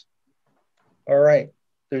 Yes. All right.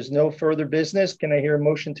 There's no further business. Can I hear a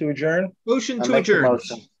motion to adjourn? Motion to adjourn.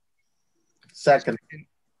 Second.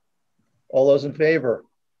 All those in favor?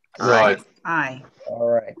 Aye. Aye. All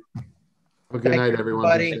right. Have a good night, everyone.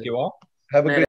 Everybody. Thank you all. Have a good